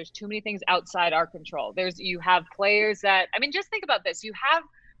at it, there's too many things outside our control. You have players that, I mean, just think about this. You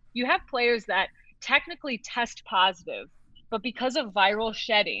have players that technically test positive, but because of viral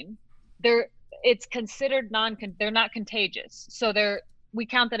shedding, it's considered they're not contagious. So we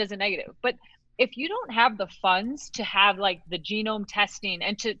count that as a negative. But if you don't have the funds to have like the genome testing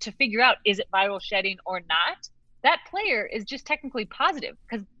and to figure out, is it viral shedding or not, that player is just technically positive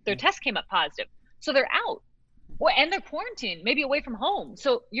because their test came up positive. So they're out. Well, and they're quarantined, maybe away from home.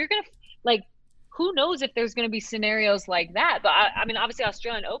 So you're going to, like, who knows if there's going to be scenarios like that. But I mean, obviously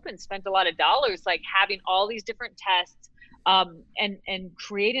Australian Open spent a lot of dollars, like having all these different tests and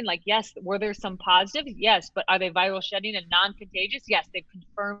creating, like, yes, were there some positives? Yes. But are they viral shedding and non-contagious? Yes. They've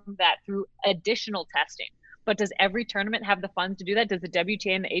confirmed that through additional testing. But does every tournament have the funds to do that? Does the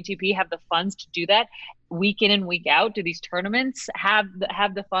WTA and the ATP have the funds to do that week in and week out? Do these tournaments have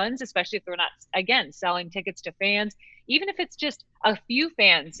the funds, especially if they're not, again, selling tickets to fans? Even if it's just a few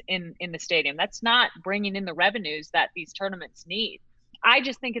fans in the stadium, that's not bringing in the revenues that these tournaments need. I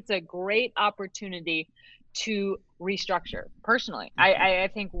just think it's a great opportunity to restructure. Personally, I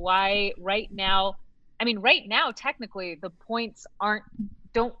think why right now, technically the points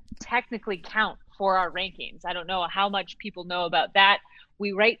don't technically count for our rankings. I don't know how much people know about that.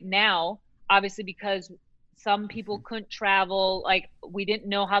 We right now, obviously, because some people couldn't travel, like we didn't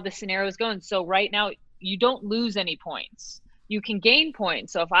know how the scenario was going. So right now you don't lose any points. You can gain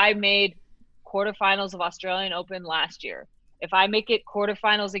points. So if I made quarterfinals of Australian Open last year, if I make it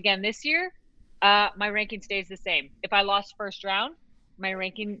quarterfinals again this year, my ranking stays the same. If I lost first round, my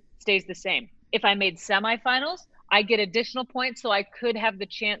ranking stays the same. If I made semifinals, I get additional points, so I could have the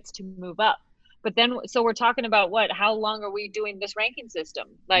chance to move up. But then, so we're talking about how long are we doing this ranking system?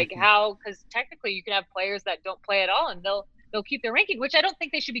 Like because technically you can have players that don't play at all and they'll keep their ranking, which I don't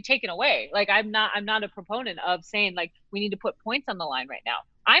think they should be taken away. Like I'm not a proponent of saying like we need to put points on the line right now.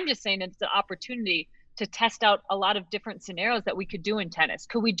 I'm just saying it's an opportunity to test out a lot of different scenarios that we could do in tennis.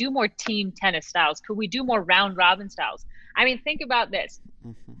 Could we do more team tennis styles? Could we do more round robin styles? I mean, think about this.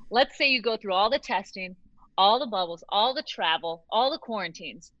 Let's say you go through all the testing, all the bubbles, all the travel, all the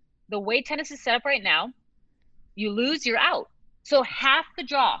quarantines. The way tennis is set up right now, you lose, you're out. So half the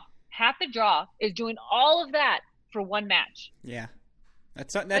draw is doing all of that for one match. Yeah.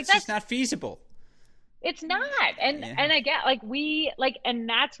 That's just not feasible. It's not. And I get and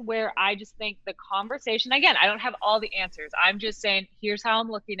that's where I just think the conversation, again, I don't have all the answers. I'm just saying, here's how I'm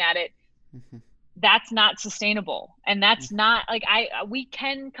looking at it. That's not sustainable. And that's not like we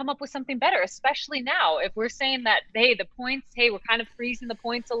can come up with something better, especially now. If we're saying that, hey, the points, we're kind of freezing the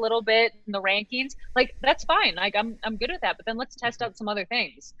points a little bit in the rankings, like that's fine. Like I'm good with that. But then let's test out some other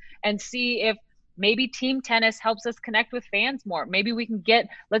things and see if maybe team tennis helps us connect with fans more. Maybe we can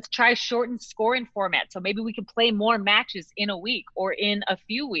let's try shortened scoring format. So maybe we can play more matches in a week or in a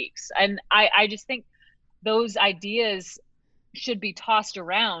few weeks. And I just think those ideas should be tossed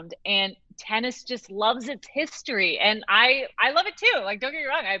around, and tennis just loves its history. And I love it too. Like, don't get me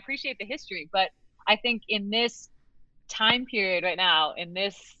wrong. I appreciate the history, but I think in this time period right now, in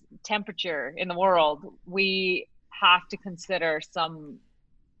this temperature in the world, we have to consider some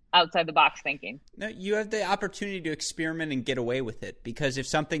outside the box thinking. No, you have the opportunity to experiment and get away with it, because if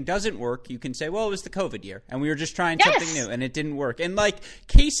something doesn't work, you can say, well, it was the COVID year and we were just trying something new and it didn't work. And like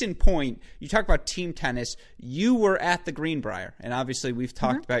case in point, you talk about team tennis, you were at the Greenbrier, and obviously we've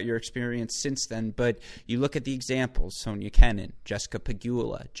talked about your experience since then, but you look at the examples, Sonia Kenin, Jessica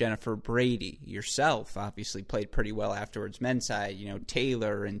Pegula, Jennifer Brady, yourself obviously played pretty well afterwards, men's side,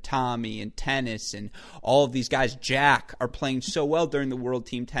 Taylor and Tommy and tennis and all of these guys, Jack, are playing so well during the World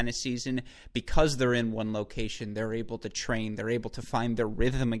Team Tennis season because they're in one location. They're able to train, they're able to find their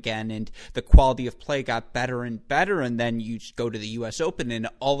rhythm again, and the quality of play got better and better. And then you go to the US Open and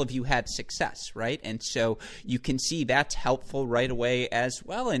all of you had success, right? And so you can see that's helpful right away as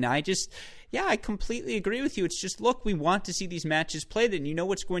well. And I completely agree with you. It's just, look, we want to see these matches played, and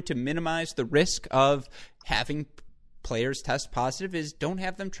what's going to minimize the risk of having players test positive is don't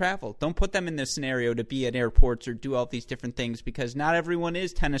have them travel. Don't put them in this scenario to be at airports or do all these different things, because not everyone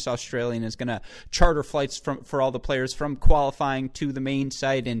is Tennis Australian is going to charter flights for all the players from qualifying to the main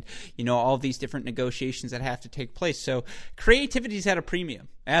site, and all these different negotiations that have to take place. So creativity is at a premium,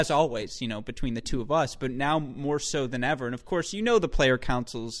 as always, between the two of us, but now more so than ever. And of course, the player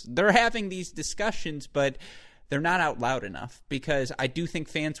councils, they're having these discussions, but they're not out loud enough, because I do think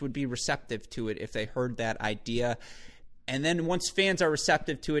fans would be receptive to it if they heard that idea. And then once fans are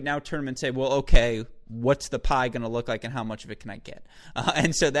receptive to it, now tournaments say, well, okay, what's the pie going to look like and how much of it can I get?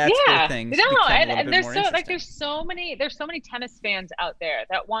 And so that's where things become a little bit more interesting. There's so many tennis fans out there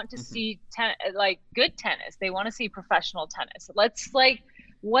that want to see good tennis. They want to see professional tennis.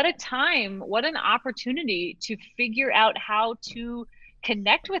 What a time, what an opportunity to figure out how to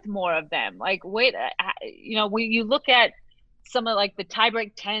connect with more of them. You look at some of the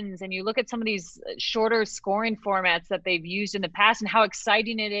tiebreak 10s, and you look at some of these shorter scoring formats that they've used in the past and how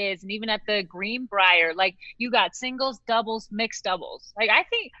exciting it is. And even at the Greenbrier, you got singles, doubles, mixed doubles. I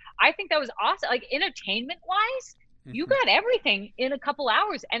think that was awesome. Entertainment wise, you got everything in a couple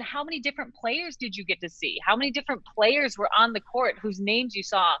hours. And how many different players did you get to see? How many different players were on the court whose names you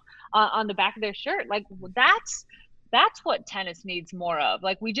saw on the back of their shirt? That's what tennis needs more of.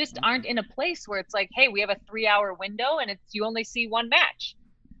 We just aren't in a place where it's hey, we have a 3-hour window and you only see one match.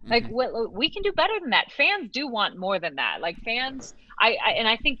 We can do better than that. Fans do want more than that. Fans,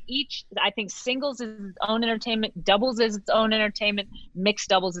 I think singles is its own entertainment, doubles is its own entertainment, mixed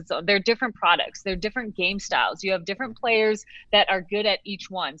doubles its own. They're different products. They're different game styles. You have different players that are good at each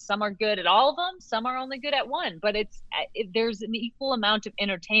one. Some are good at all of them. Some are only good at one. But there's an equal amount of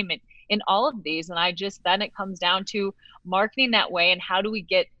entertainment in all of these. And then it comes down to marketing that way, and how do we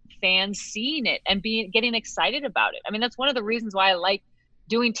get fans seeing it and getting excited about it. I mean, that's one of the reasons why I like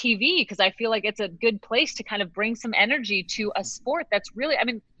doing TV, because I feel like it's a good place to kind of bring some energy to a sport that's really,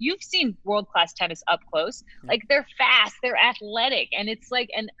 you've seen world-class tennis up close. They're fast, they're athletic, and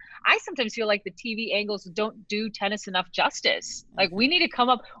and I sometimes feel like the TV angles don't do tennis enough justice. We need to come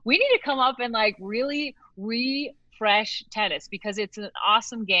up and really refresh tennis, because it's an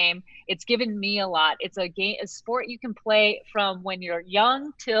awesome game. It's given me a lot. It's a sport you can play from when you're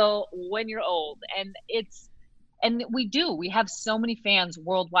young till when you're old, and we have so many fans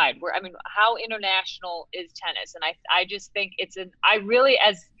worldwide. How international is tennis? And I just think I really,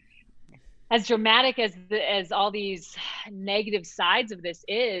 as dramatic as all these negative sides of this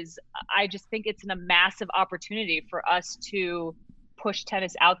is, I just think it's a massive opportunity for us to push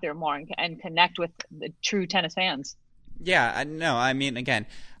tennis out there more and connect with the true tennis fans. Yeah, no, again,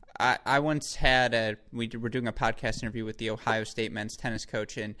 I once we were doing a podcast interview with the Ohio State men's tennis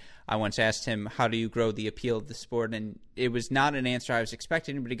coach, and I once asked him, how do you grow the appeal of the sport? And it was not an answer I was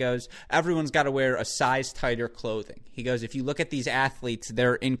expecting, but he goes, everyone's got to wear a size tighter clothing. He goes, if you look at these athletes,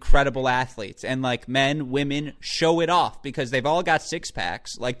 they're incredible athletes. And men, women, show it off because they've all got six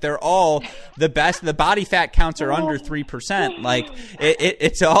packs. They're all the best. The body fat counts are under 3%.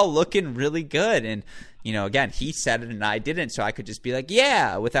 It's all looking really good. And again, he said it and I didn't, so I could just be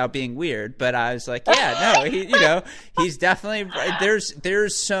yeah, without being weird. But I was no, he's definitely right.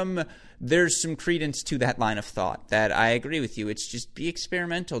 There's some credence to that line of thought that I agree with you. It's just be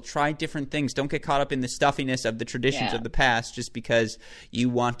experimental, try different things. Don't get caught up in the stuffiness of the traditions of the past just because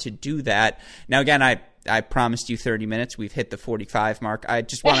you want to do that. Now, again, I promised you 30 minutes. We've hit the 45 mark. I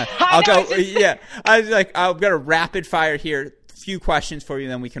just want to, I've got a rapid fire here. Few questions for you,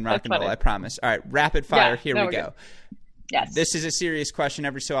 then we can rock and roll. I promise. All right, rapid fire. Here we go. Yes. This is a serious question.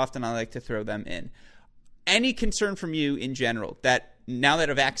 Every so often, I like to throw them in. Any concern from you in general that now that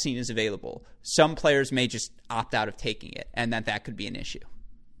a vaccine is available, some players may just opt out of taking it, and that could be an issue?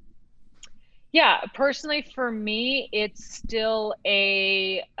 Yeah, personally, for me, it's still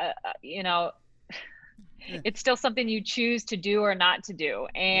it's still something you choose to do or not to do,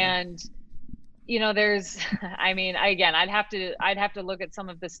 and. There's, I'd have to look at some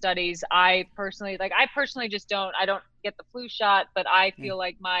of the studies. I personally just don't get the flu shot, but I feel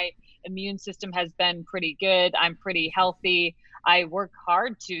like my immune system has been pretty good. I'm pretty healthy. I work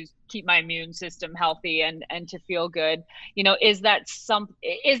hard to keep my immune system healthy and to feel good. Is that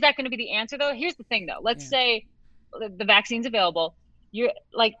going to be the answer though? Here's the thing though. Let's say the vaccine's available. You're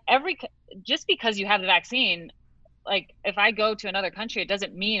just because you have the vaccine, if I go to another country, it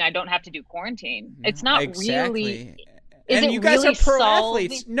doesn't mean I don't have to do quarantine. It's not really. And you guys are pro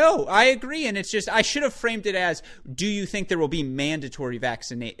athletes. No, I agree. And it's just, I should have framed it as, do you think there will be mandatory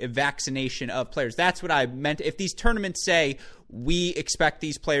vaccination of players? That's what I meant. If these tournaments say, we expect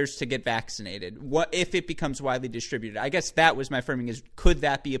these players to get vaccinated, what if it becomes widely distributed? I guess that was my framing, is could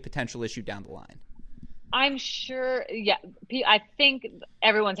that be a potential issue down the line? I'm sure. Yeah. I think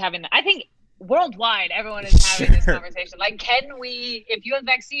everyone's having that. I think worldwide, everyone is having this conversation. If you have a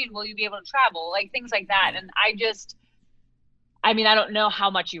vaccine, will you be able to travel? Things like that. And I don't know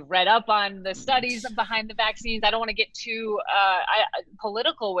how much you've read up on the studies behind the vaccines. I don't want to get too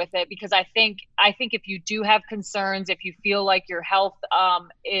political with it, because I think if you do have concerns, if you feel like your health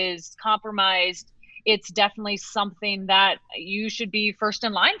is compromised, it's definitely something that you should be first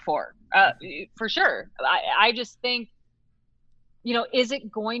in line for sure. I just think is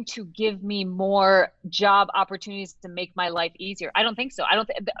it going to give me more job opportunities to make my life easier? I don't think so. Are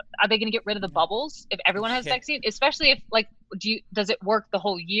they going to get rid of the bubbles if everyone has vaccine? Especially if does it work the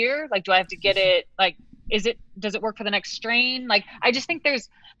whole year? Like, do I have to get it? Like, does it work for the next strain? Like, I just think there's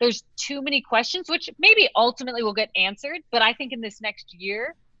too many questions, which maybe ultimately will get answered. But I think in this next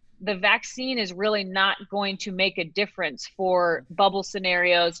year, the vaccine is really not going to make a difference for bubble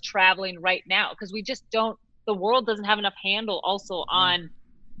scenarios traveling right now, because we just don't. The world doesn't have enough handle also on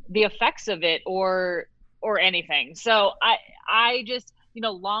the effects of it or anything. So I just,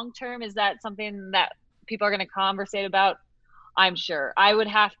 long term, is that something that people are going to conversate about? I'm sure. I would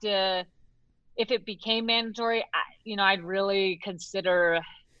have to, if it became mandatory, I'd really consider.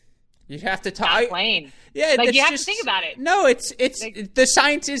 You'd have to talk. Playing. Yeah, you have to think about it. No, it's the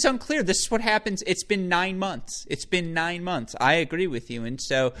science is unclear. This is what happens. It's been 9 months. I agree with you, and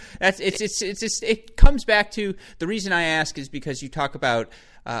so it comes back to the reason I ask is because you talk about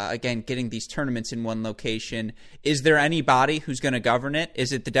again getting these tournaments in one location. Is there anybody who's going to govern it?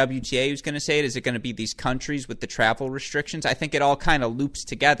 Is it the WTA who's going to say it? Is it going to be these countries with the travel restrictions? I think it all kind of loops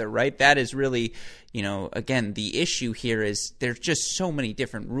together, right? That is really, again, the issue here is there's just so many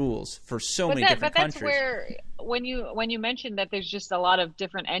different rules for so many different countries. But that's where, when you mentioned that there's just a lot of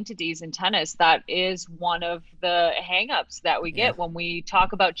different entities in tennis, that is one of the hangups that we get when we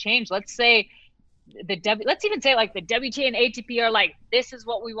talk about change. Let's say let's even say like the WTA and ATP are like, this is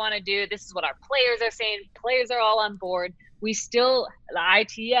what we want to do. This is what our players are saying. Players are all on board. We still, the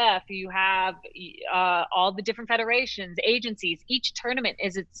ITF, you have all the different federations, agencies. Each tournament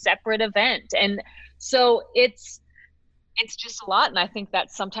is a separate event. And so it's just a lot. And I think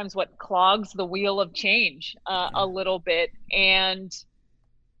that's sometimes what clogs the wheel of change a little bit. And,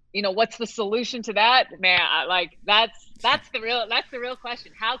 what's the solution to that? Man, that's the real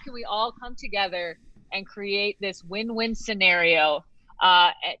question. How can we all come together and create this win-win scenario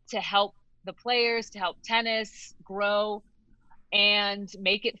to help the players, to help tennis grow and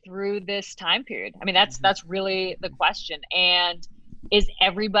make it through this time period? I mean, that's really the question. And is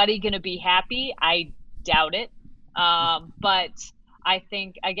everybody going to be happy? I doubt it. But I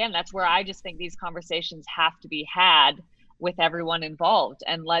think, again, that's where I just think these conversations have to be had with everyone involved,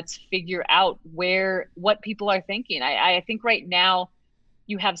 and let's figure out what people are thinking. I think right now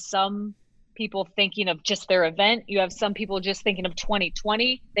you have some people thinking of just their event. You have some people just thinking of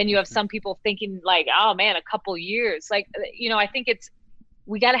 2020. Then you have some people thinking like, oh man, a couple years. Like, I think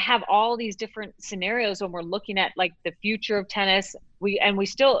we got to have all these different scenarios when we're looking at like the future of tennis. We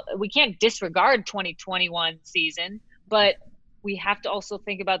can't disregard 2021 season, but we have to also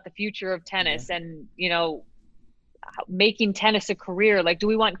think about the future of tennis and, making tennis a career. Like, do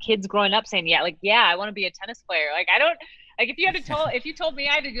we want kids growing up saying, I want to be a tennis player? Like, I don't, like, if you told me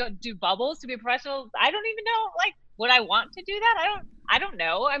I had to go do bubbles to be a professional, I don't even know, like, would I want to do that? I don't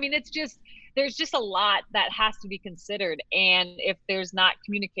know. I mean, there's just a lot that has to be considered. And if there's not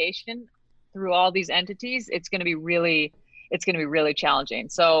communication through all these entities, it's going to be really challenging.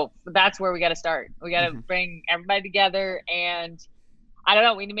 So that's where we got to start. We got to bring everybody together, and I don't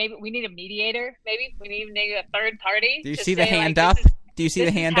know. We need a mediator. Maybe we need a third party. Do you see the hand up? Do you see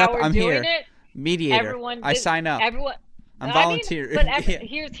the hand up? I'm here. Mediator. I sign up. I'm volunteering.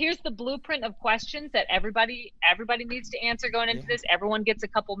 Here's the blueprint of questions that everybody needs to answer going into this. Everyone gets a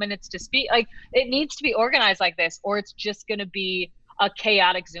couple minutes to speak. Like, it needs to be organized like this, or it's just going to be a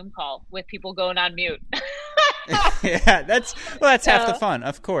chaotic Zoom call with people going on mute. Yeah, that's half the fun,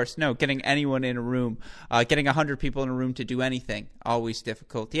 of course. No, getting anyone in a room, getting 100 people in a room to do anything, always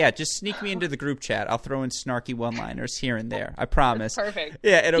difficult. Yeah, just sneak me into the group chat. I'll throw in snarky one-liners here and there. I promise. That's perfect.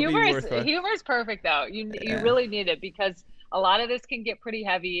 Yeah, it'll be worth it. Humor is perfect, though. You really need it, because a lot of this can get pretty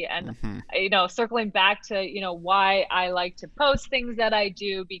heavy. And, circling back to, why I like to post things that I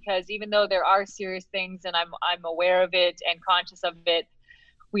do, because even though there are serious things and I'm aware of it and conscious of it,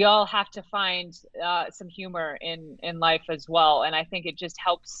 we all have to find some humor in life as well. And I think it just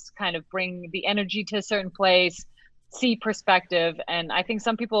helps kind of bring the energy to a certain place, see perspective. And I think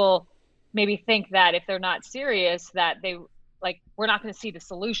some people maybe think that if they're not serious, that we're not going to see the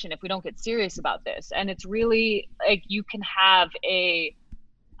solution if we don't get serious about this. And it's really like, you can have a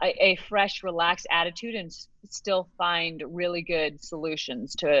fresh, relaxed attitude and still find really good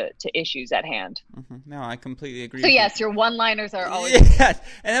solutions to issues at hand. No, I completely agree. So yes, your one-liners are always. Yeah,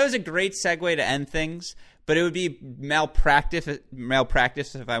 and that was a great segue to end things. but it would be malpractice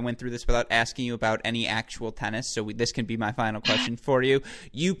if I went through this without asking you about any actual tennis. So this can be my final question for you.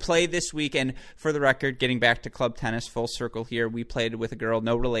 You play this week, and for the record, getting back to club tennis, full circle here, we played with a girl,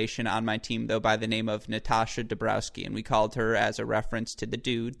 no relation on my team, though, by the name of Natasha Dabrowski, and we called her as a reference to the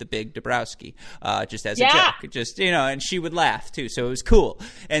dude, the big Dabrowski, just as a joke. Just, and she would laugh, too, so it was cool.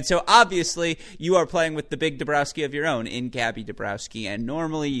 And so, obviously, you are playing with the big Dabrowski of your own in Gabby Dabrowski, and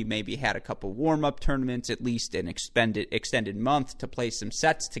normally you maybe had a couple warm-up tournaments, at least an extended month to play some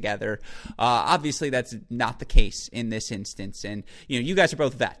sets together. Obviously, that's not the case in this instance, and you guys are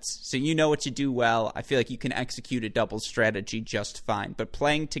both vets, so you know what you do well. I feel like you can execute a doubles strategy just fine, but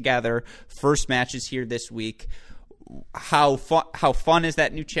playing together, first matches here this week, how fun has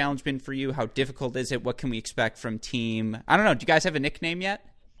that new challenge been for you? How difficult is it? What can we expect from team? I don't know. Do you guys have a nickname yet?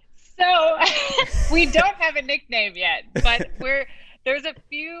 So we don't have a nickname yet, but there's a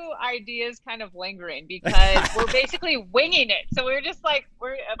few ideas kind of lingering because we're basically winging it. So we're just like,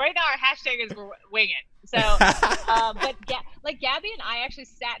 right now our hashtag is we're winging. So, but Gabby and I actually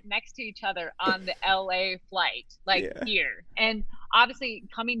sat next to each other on the LA flight, here. And obviously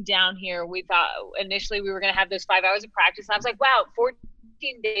coming down here, we thought initially we were going to have those 5 hours of practice. And I was like, wow, 14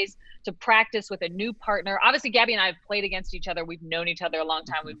 days to practice with a new partner. Obviously, Gabby and I have played against each other. We've known each other a long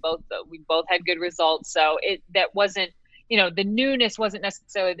time. We both had good results. So that wasn't, the newness wasn't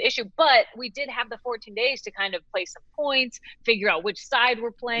necessarily the issue, but we did have the 14 days to kind of play some points, figure out which side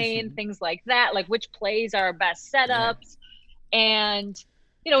we're playing, things like that, like which plays are our best setups. Yeah. And,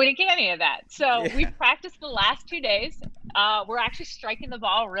 we didn't get any of that. So we've practiced the last 2 days. We're actually striking the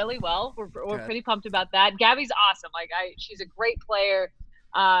ball really well. We're pretty pumped about that. Gabby's awesome. She's a great player.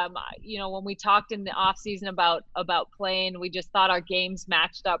 When we talked in the off season about playing, we just thought our games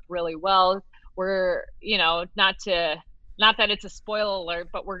matched up really well. We're, not that it's a spoiler alert,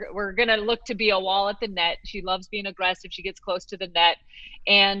 but we're going to look to be a wall at the net. She loves being aggressive. She gets close to the net.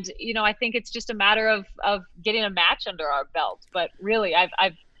 And, I think it's just a matter of getting a match under our belt. But really,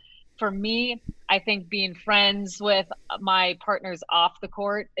 for me, I think being friends with my partners off the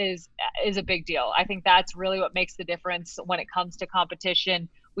court is a big deal. I think that's really what makes the difference when it comes to competition.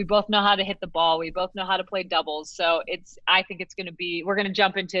 We both know how to hit the ball. We both know how to play doubles. So I think it's going to be, we're going to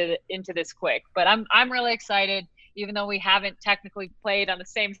jump into this quick, but I'm really excited. Even though we haven't technically played on the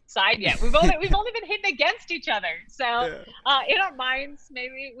same side yet, we've only been hitting against each other. So in our minds,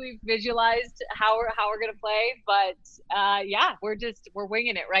 maybe we've visualized how we're gonna play. But we're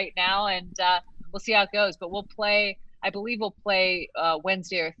winging it right now, and we'll see how it goes. But I believe we'll play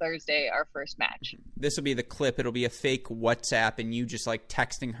Wednesday or Thursday our first match. This will be the clip. It'll be a fake WhatsApp, and you just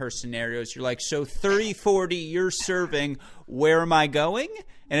texting her scenarios. You're like, so 30-40, you're serving. Where am I going?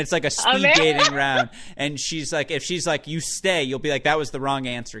 And it's like a speed dating round. And she's like, if she's like, you stay, you'll be like, that was the wrong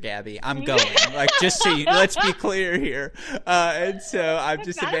answer, Gabby. I'm going. Just so let's be clear here. And so I'm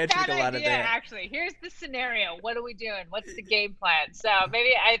just imagining a lot of that. Actually, here's the scenario. What are we doing? What's the game plan? So maybe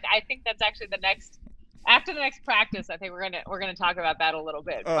I think that's actually after the next practice, I think we're gonna talk about that a little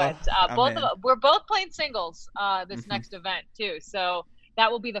bit. But we're both playing singles this next event too. So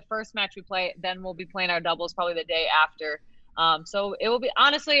that will be the first match we play. Then we'll be playing our doubles probably the day after. So it will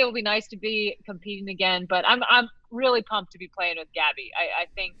be nice to be competing again. But I'm really pumped to be playing with Gabby. I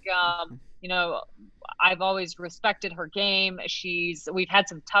think I've always respected her game. We've had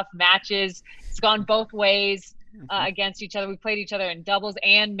some tough matches. It's gone both ways against each other. We played each other in doubles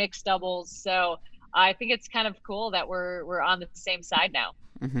and mixed doubles. So I think it's kind of cool that we're on the same side now.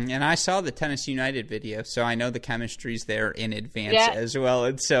 Mm-hmm. And I saw the Tennis United video, so I know the chemistry's there in advance as well.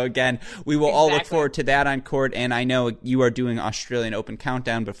 And so, again, we will all look forward to that on court. And I know you are doing Australian Open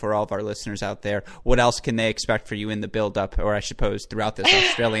Countdown, but for all of our listeners out there, what else can they expect for you in the build-up, or I suppose throughout this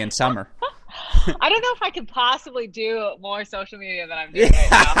Australian summer? I don't know if I could possibly do more social media than I'm doing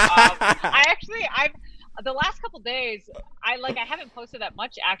right now. The last couple days, I haven't posted that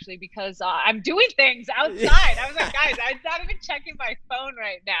much actually because I'm doing things outside. I was like, guys, I'm not even checking my phone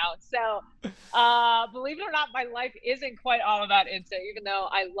right now. So believe it or not, my life isn't quite all about Insta, even though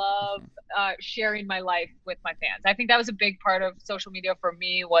I love sharing my life with my fans. I think that was a big part of social media for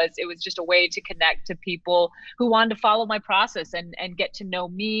me. It was just a way to connect to people who wanted to follow my process and get to know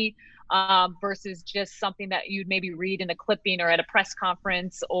me. Versus just something that you'd maybe read in a clipping or at a press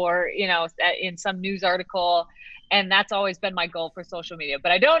conference or, in some news article. And that's always been my goal for social media.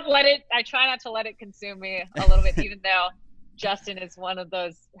 But I try not to let it consume me a little bit, even though Justin is one of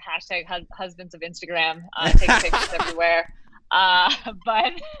those hashtag husbands of Instagram, taking pictures everywhere.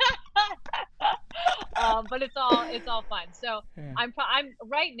 But it's all fun. So I'm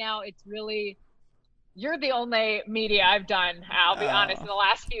right now, it's really You're the only media I've done, I'll be honest, in the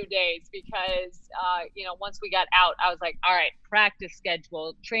last few days because, once we got out, I was like, all right, practice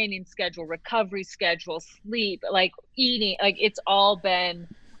schedule, training schedule, recovery schedule, sleep, like eating, like it's all been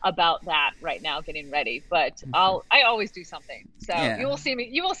about that right now, getting ready. But I always do something. So you will see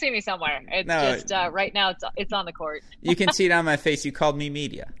me somewhere. It's just right now it's on the court. You can see it on my face. You called me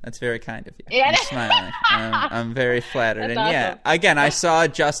media. That's very kind of you. Yeah. I'm smiling. I'm very flattered. That's awesome. Again, I saw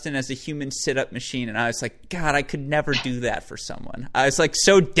Justin as a human sit-up machine, and I was like, God, I could never do that for someone. I was like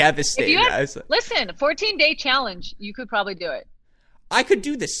so devastated. Listen, 14-day challenge, you could probably do it. I could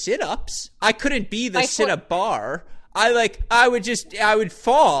do the sit-ups. I couldn't be the sit-up bar. I would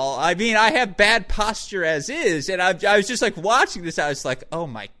fall. I mean, I have bad posture as is, and I was just like watching this. I was like, oh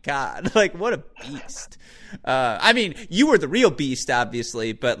my God, like what a beast. I mean, you were the real beast,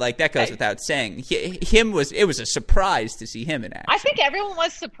 obviously, but like that goes without saying. It was a surprise to see him in action. I think everyone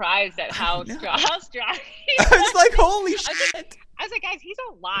was surprised at how strong he was. I was like, holy shit. I was like, guys, he's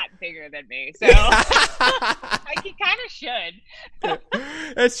a lot bigger than me, so like, he kind of should.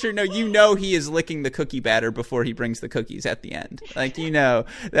 That's true. No, he is licking the cookie batter before he brings the cookies at the end. Like,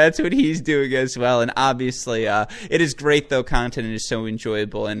 that's what he's doing as well. And obviously, it is great, though. Content is so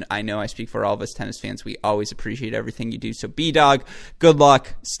enjoyable, and I know I speak for all of us tennis fans. We always appreciate everything you do. So, B-Dog, good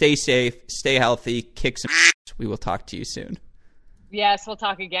luck. Stay safe. Stay healthy. Kick some ass. We will talk to you soon. Yes, we'll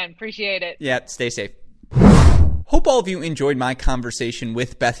talk again. Appreciate it. Yeah, stay safe. Hope all of you enjoyed my conversation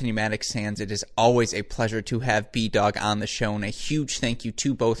with Bethanie Mattek-Sands. It is always a pleasure to have B-Dog on the show, and a huge thank you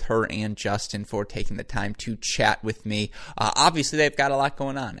to both her and Justin for taking the time to chat with me. Obviously, they've got a lot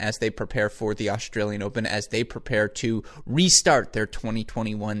going on as they prepare for the Australian Open, as they prepare to restart their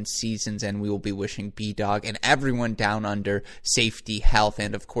 2021 seasons, and we will be wishing B-Dog and everyone down under safety, health,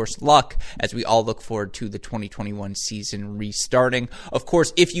 and, of course, luck as we all look forward to the 2021 season restarting. Of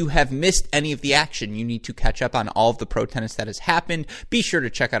course, if you have missed any of the action, you need to catch up on all of the pro tennis that has happened. Be sure to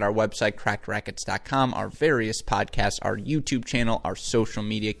check out our website, crackedrackets.com, our various podcasts, our YouTube channel, our social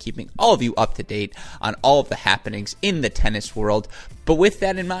media, keeping all of you up to date on all of the happenings in the tennis world. But with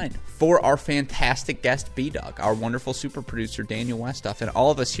that in mind, for our fantastic guest, B-Dog, our wonderful super producer, Daniel Westoff, and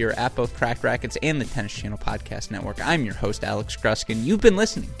all of us here at both Cracked Rackets and the Tennis Channel Podcast Network, I'm your host, Alex Gruskin. You've been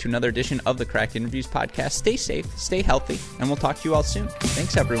listening to another edition of the Cracked Interviews Podcast. Stay safe, stay healthy, and we'll talk to you all soon.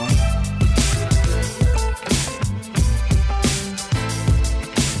 Thanks, everyone.